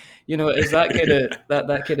 It's that kind of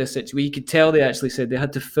that kind of situation. You could tell they actually said they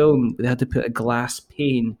had to put a glass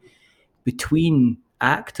pane between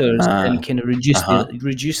actors and kind of reduce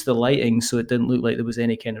the lighting so it didn't look like there was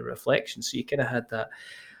any kind of reflection. So you kind of had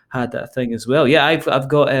that thing as well. Yeah, I've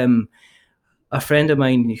got a friend of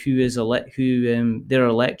mine who is they're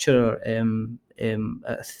a lecturer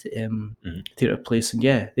at theatre place, and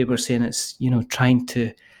they were saying it's trying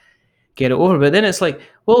to get it over, but then it's like,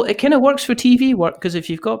 well, it kind of works for TV work because if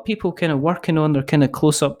you've got people kind of working on their kind of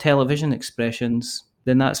close-up television expressions,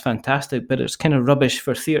 then that's fantastic. But it's kind of rubbish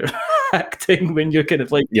for theatre acting when you're kind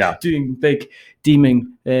of like doing big,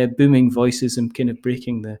 booming voices and kind of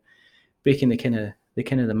breaking the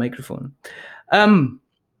microphone.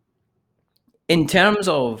 In terms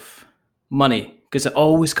of money, because it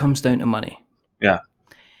always comes down to money. Yeah,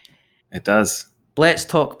 it does. Let's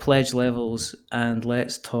talk pledge levels and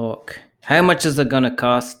let's talk how much is it going to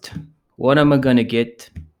cost? What am I going to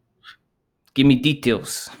get? Give me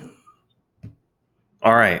details.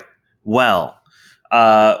 All right. Well,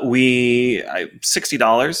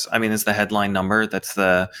 $60, I mean, is the headline number. That's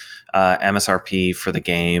the MSRP for the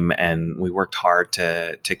game. And we worked hard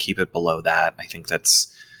to keep it below that. I think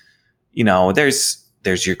that's, there's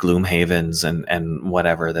there's your Gloomhavens and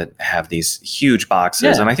whatever that have these huge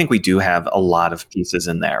boxes. And I think we do have a lot of pieces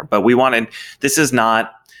in there, but this is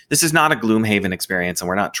not a Gloomhaven experience, and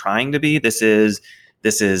we're not trying to be. This is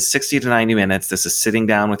 60 to 90 minutes. This is sitting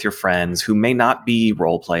down with your friends who may not be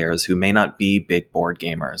role players, who may not be big board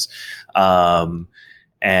gamers, and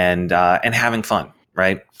having fun.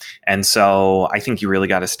 Right. And so I think you really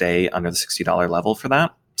got to stay under the $60 level for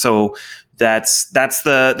that. So that's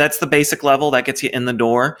the basic level that gets you in the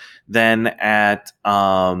door. Then at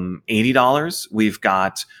 $80, we've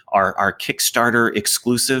got our Kickstarter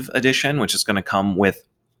exclusive edition, which is going to come with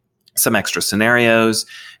some extra scenarios,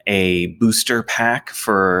 a booster pack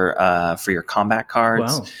for your combat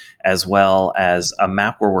cards, as well as a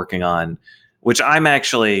map we're working on, which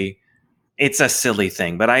it's a silly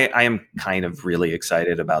thing, but I am kind of really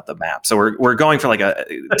excited about the map. So we're going for like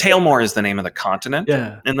Tailmore is the name of the continent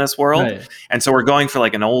in this world. Right. And so we're going for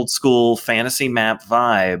like an old school fantasy map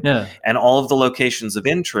vibe. Yeah. And all of the locations of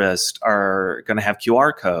interest are going to have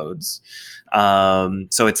QR codes.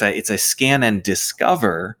 So it's a scan and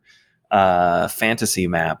discover fantasy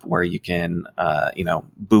map where you can,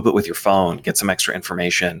 boop it with your phone, get some extra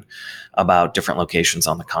information about different locations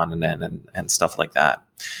on the continent and stuff like that.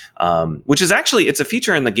 Which is actually, it's a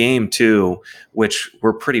feature in the game too, which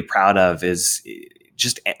we're pretty proud of, is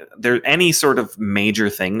just any sort of major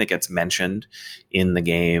thing that gets mentioned in the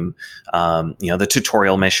game. The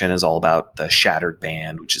tutorial mission is all about the Shattered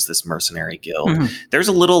Band, which is this mercenary guild. Mm-hmm. There's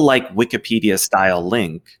a little like Wikipedia style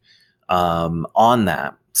link on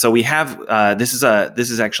that. So we have this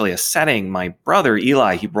is actually a setting. My brother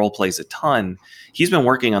Eli, he role plays a ton. He's been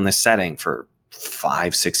working on this setting for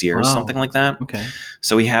 5-6 years, something like that. Okay.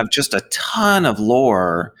 So we have just a ton of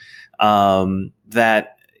lore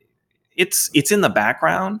that it's in the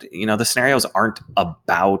background. The scenarios aren't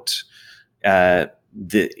about a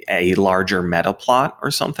larger meta plot or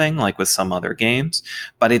something like with some other games,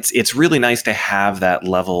 but it's really nice to have that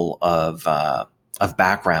level of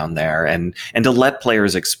background there and to let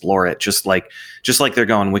players explore it just like they're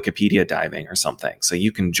going Wikipedia diving or something. So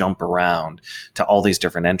you can jump around to all these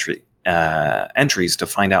different entries to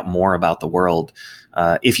find out more about the world,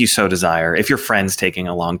 if you so desire. If your friend's taking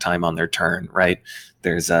a long time on their turn, right?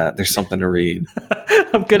 There's something to read.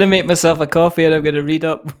 I'm gonna make myself a coffee and I'm gonna read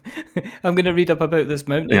up about this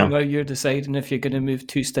mountain while you're deciding if you're gonna move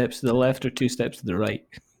 2 steps to the left or 2 steps to the right,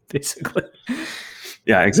 basically.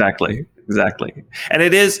 Yeah, exactly. And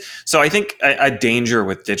it is, so I think a danger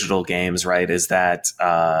with digital games, right, is that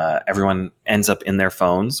everyone ends up in their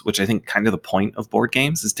phones, which I think kind of the point of board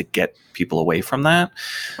games is to get people away from that.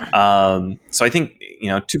 So I think,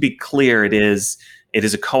 to be clear, it is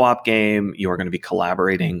a co-op game. You are going to be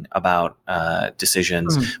collaborating about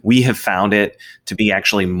decisions. We have found it to be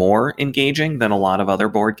actually more engaging than a lot of other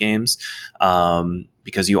board games,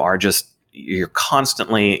 because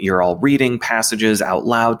you're all reading passages out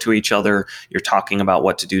loud to each other. You're talking about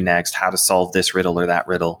what to do next, how to solve this riddle or that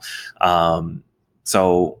riddle.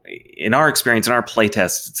 So in our experience, in our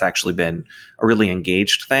playtests, it's actually been a really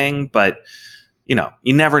engaged thing, but you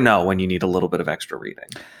never know when you need a little bit of extra reading.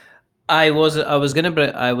 I warned you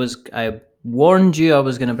I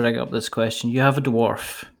was going to bring up this question. You have a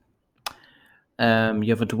dwarf.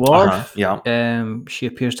 She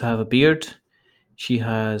appears to have a beard. She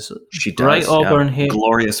has bright auburn hair.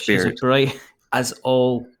 Glorious beard. Bright, as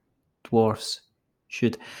all dwarfs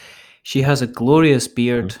should. She has a glorious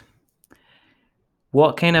beard. Mm-hmm.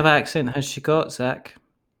 What kind of accent has she got, Zach?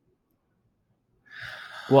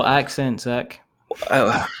 What accent, Zach?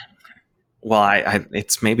 Well,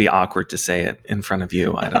 it's maybe awkward to say it in front of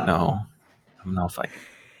you. I don't know. I don't know if I can.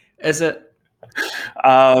 Is it?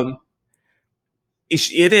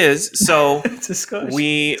 It is. So it's a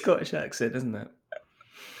Scottish accent, isn't it?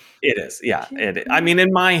 It is, yeah. I mean,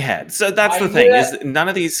 in my head. So that's the thing, is none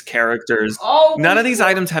of these characters, none of these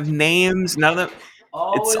items have names. None of them.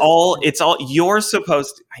 It's all. You're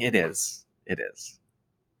supposed to. It is.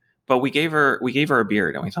 But we gave her a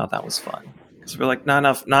beard, and we thought that was fun because we're like, not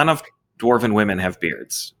enough dwarven women have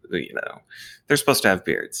beards. They're supposed to have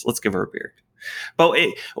beards. Let's give her a beard. But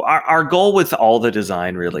our goal with all the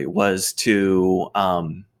design really was to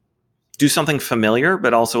do something familiar,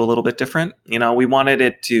 but also a little bit different. We wanted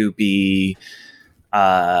it to be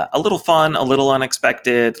a little fun, a little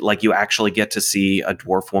unexpected. Like you actually get to see a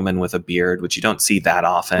dwarf woman with a beard, which you don't see that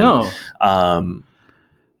often. No.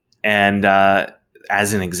 And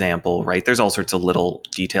as an example, right, there's all sorts of little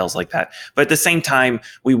details like that. But at the same time,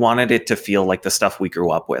 we wanted it to feel like the stuff we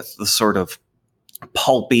grew up with, the sort of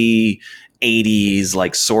pulpy 80s,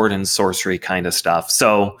 like sword and sorcery kind of stuff.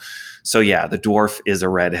 So So yeah, the dwarf is a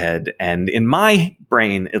redhead, and in my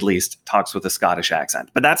brain, at least, talks with a Scottish accent.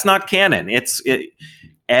 But that's not canon.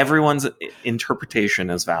 Everyone's interpretation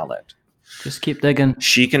is valid. Just keep digging.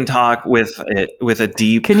 She can talk with a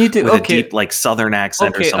deep, a deep like Southern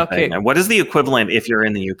accent or something. Okay. What is the equivalent if you're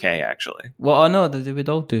in the UK? Actually, well, I know that they would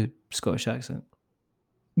all do Scottish accent.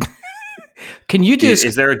 Can you do?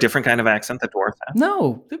 Is there a different kind of accent that dwarves have?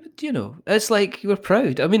 No, it's like we're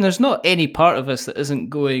proud. I mean, there's not any part of us that isn't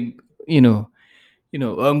going. I'm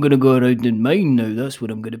going to go around in mine now. That's what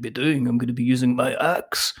I'm going to be doing. I'm going to be using my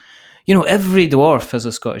axe. Every dwarf has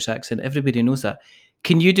a Scottish accent. Everybody knows that.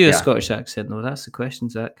 Can you do a Scottish accent? No, that's the question,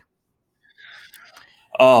 Zach.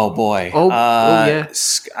 Oh boy. Yeah.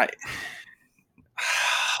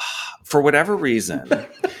 For whatever reason,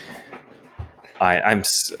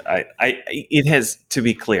 it has, to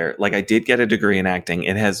be clear, like I did get a degree in acting.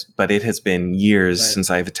 But it has been years since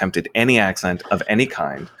I've attempted any accent of any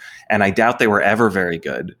kind, and I doubt they were ever very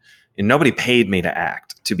good. And nobody paid me to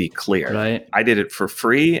act, to be clear. Right. I did it for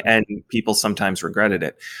free, and people sometimes regretted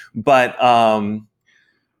it. But all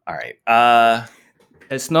right.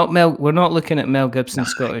 It's not Mel. We're not looking at Mel Gibson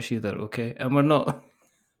Scottish either, okay? And we're not.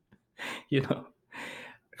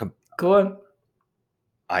 Go on.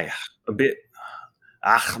 A bit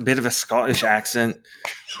of a Scottish accent.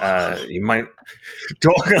 You might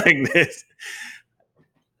talk like this.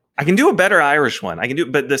 I can do a better Irish one.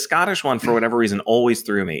 But the Scottish one, for whatever reason, always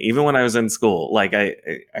threw me. Even when I was in school, like I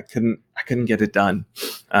couldn't get it done.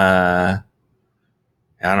 I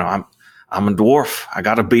don't know. I'm a dwarf. I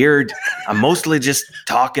got a beard. I'm mostly just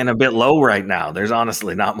talking a bit low right now. There's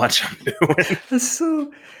honestly not much I'm doing. That's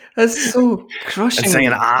so crushing.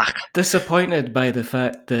 Saying disappointed by the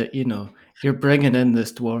fact that you're bringing in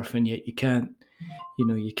this dwarf and yet you can't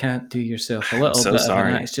do yourself a little bit.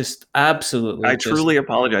 Sorry. It's just absolutely. I truly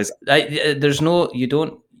apologize. You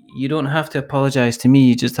don't have to apologize to me.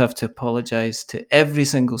 You just have to apologize to every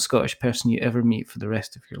single Scottish person you ever meet for the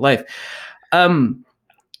rest of your life. I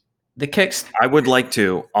would like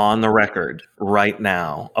to, on the record right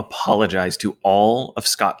now, apologize to all of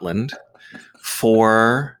Scotland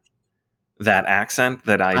for that accent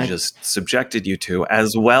that I just subjected you to,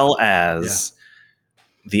 as well as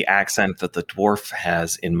the accent that the dwarf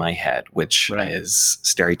has in my head, which is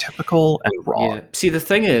stereotypical and wrong. Yeah. See, the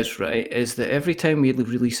thing is, is that every time we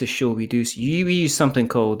release a show, we use something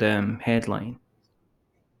called Headline.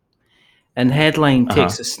 And Headline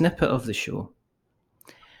takes a snippet of the show.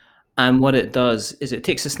 And what it does is it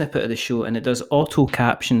takes a snippet of the show and it does auto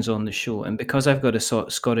captions on the show. And because I've got a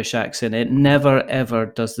Scottish accent, it never, ever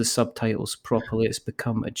does the subtitles properly. It's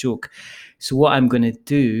become a joke. So what I'm going to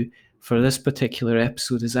do for this particular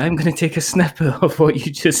episode is I'm going to take a snippet of what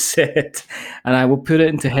you just said and I will put it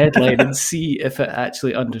into Headline and see if it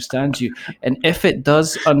actually understands you. And if it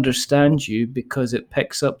does understand you because it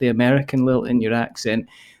picks up the American lilt in your accent,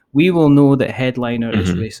 we will know that Headliner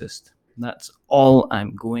is racist. That's all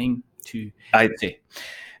I'm going to say.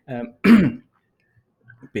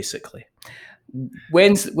 Basically,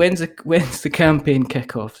 when's the campaign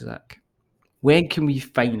kickoff, Zach? When can we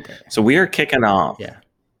find it? So we are kicking off.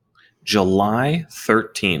 July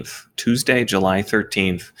 13th, Tuesday, July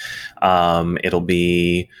 13th. It'll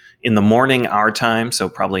be in the morning our time, so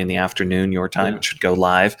probably in the afternoon your time. It should go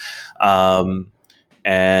live. And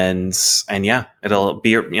yeah, it'll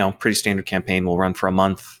be pretty standard campaign. We'll run for a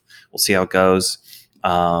month. We'll see how it goes.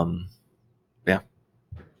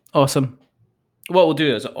 Awesome. What we'll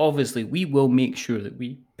do is, obviously, we will make sure that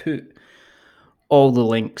we put all the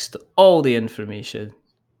links to all the information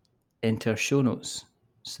into our show notes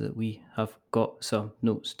so that we have got some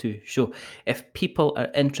notes to show. If people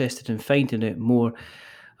are interested in finding out more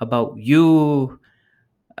about you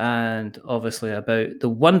and obviously about the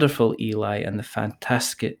wonderful Eli and the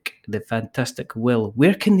fantastic Will,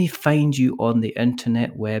 where can they find you on the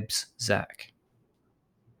internet webs, Zach?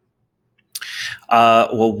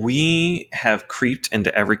 Well, we have creeped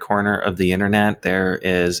into every corner of the internet. There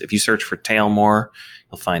is, if you search for Tailmore,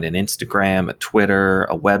 you'll find an Instagram, a Twitter,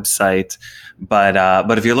 a website. But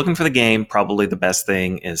if you're looking for the game, probably the best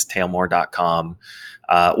thing is tailmore.com,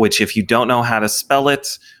 which if you don't know how to spell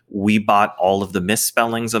it, we bought all of the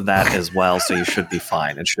misspellings of that as well, so you should be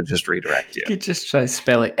fine. It should just redirect you. You could just try to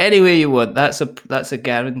spell it any way you want. That's a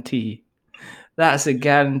guarantee. That's a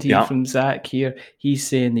guarantee from Zach here. He's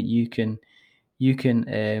saying that you can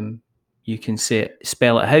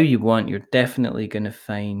spell it how you want. You're definitely going to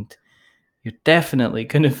find his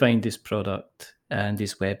product and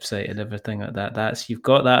his website and everything like that. You've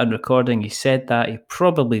got that on recording. He said that. He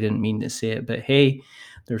probably didn't mean to say it, but hey,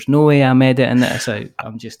 there's no way I'm editing this out.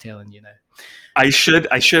 I'm just telling you now. I should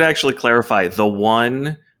actually clarify. The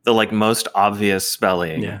one the like most obvious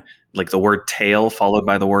spelling, like the word tail followed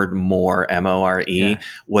by the word more, M-O-R-E,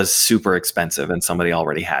 was super expensive and somebody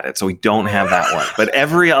already had it. So we don't have that one. But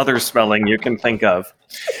every other spelling you can think of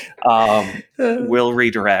will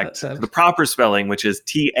redirect the proper spelling, which is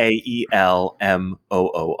Taelmoor.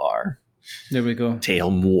 There we go.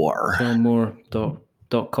 Tailmore.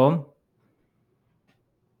 Tailmore.com.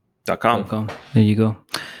 .com. There you go.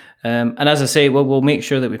 And as I say, we'll make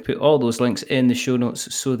sure that we put all those links in the show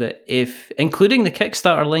notes so that including the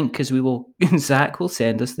Kickstarter link, because Zach will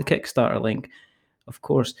send us the Kickstarter link, of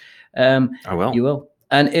course. I will. You will.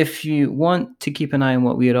 And if you want to keep an eye on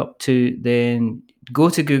what we're up to, then go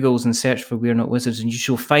to Google's and search for We're Not Wizards, and you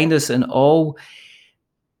shall find us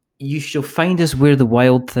you shall find us where the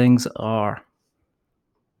wild things are.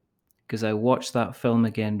 Because I watched that film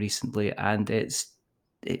again recently, and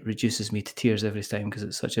it reduces me to tears every time because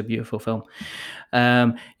it's such a beautiful film.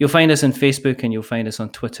 You'll find us on Facebook, and you'll find us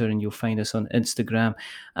on Twitter, and you'll find us on Instagram,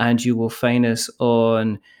 and you will find us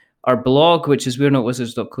on our blog, which is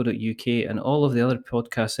we'renotwizards.co.uk, and all of the other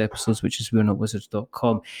podcast episodes, which is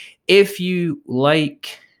we'renotwizards.com. If you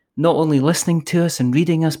like not only listening to us and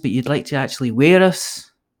reading us, but you'd like to actually wear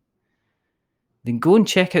us, then go and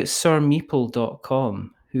check out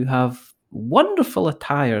sirmeeple.com, who have wonderful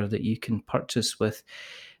attire that you can purchase with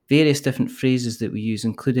various different phrases that we use,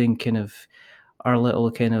 including kind of our little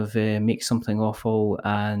kind of make something awful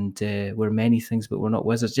and we're many things, but we're not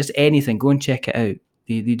wizards. Just anything. Go and check it out.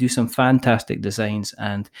 They do some fantastic designs,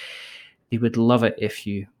 and they would love it if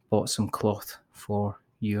you bought some cloth for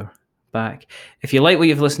your back. If you like what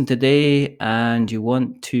you've listened today and you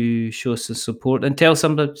want to show us some support, then tell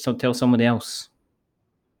somebody else.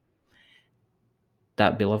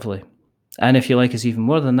 That'd be lovely. And if you like us even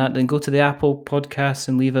more than that, then go to the Apple Podcasts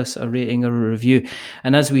and leave us a rating or a review.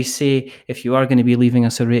 And as we say, if you are going to be leaving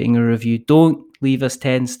us a rating or a review, don't leave us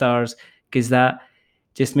 10 stars, because that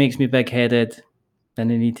just makes me big-headed and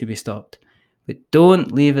they need to be stopped. But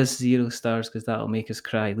don't leave us 0 stars, because that'll make us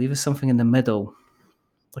cry. Leave us something in the middle,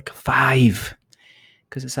 like a 5,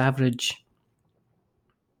 because it's average.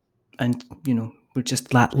 And, we're just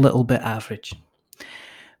that little bit average.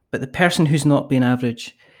 But the person who's not been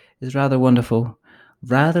average is rather wonderful,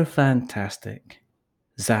 rather fantastic,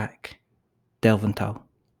 Zach Delventhal.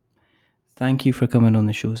 Thank you for coming on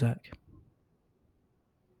the show, Zach.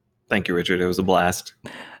 Thank you, Richard. It was a blast.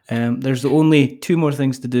 There's only 2 more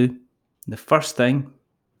things to do. The first thing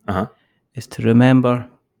is to remember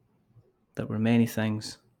that we're many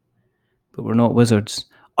things, but we're not wizards.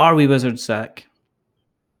 Are we wizards, Zach?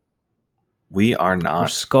 We are not. We're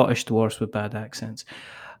Scottish dwarfs with bad accents.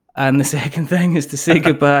 And the second thing is to say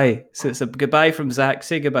goodbye. So it's a goodbye from Zach.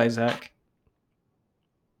 Say goodbye, Zach.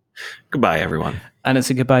 Goodbye, everyone. And it's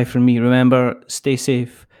a goodbye from me. Remember, stay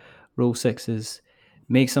safe, roll 6s,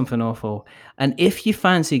 make something awful. And if you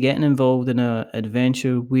fancy getting involved in an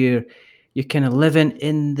adventure where you're kind of living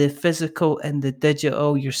in the physical and the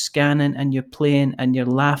digital, you're scanning and you're playing and you're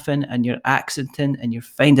laughing and you're accenting and you're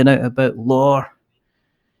finding out about lore,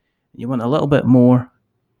 you want a little bit more,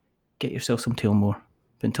 get yourself some Tailmore.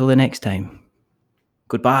 But until the next time,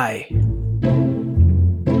 goodbye.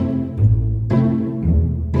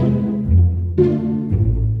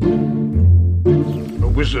 A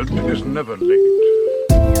wizard is never late.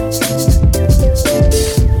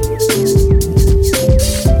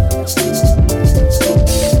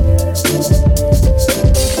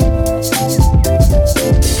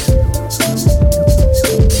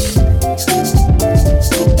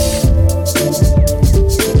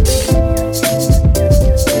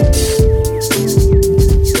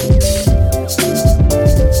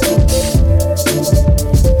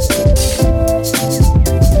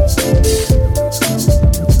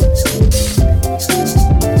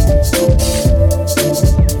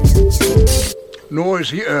 Nor is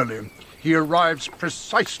he early. He arrives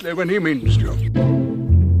precisely when he means to.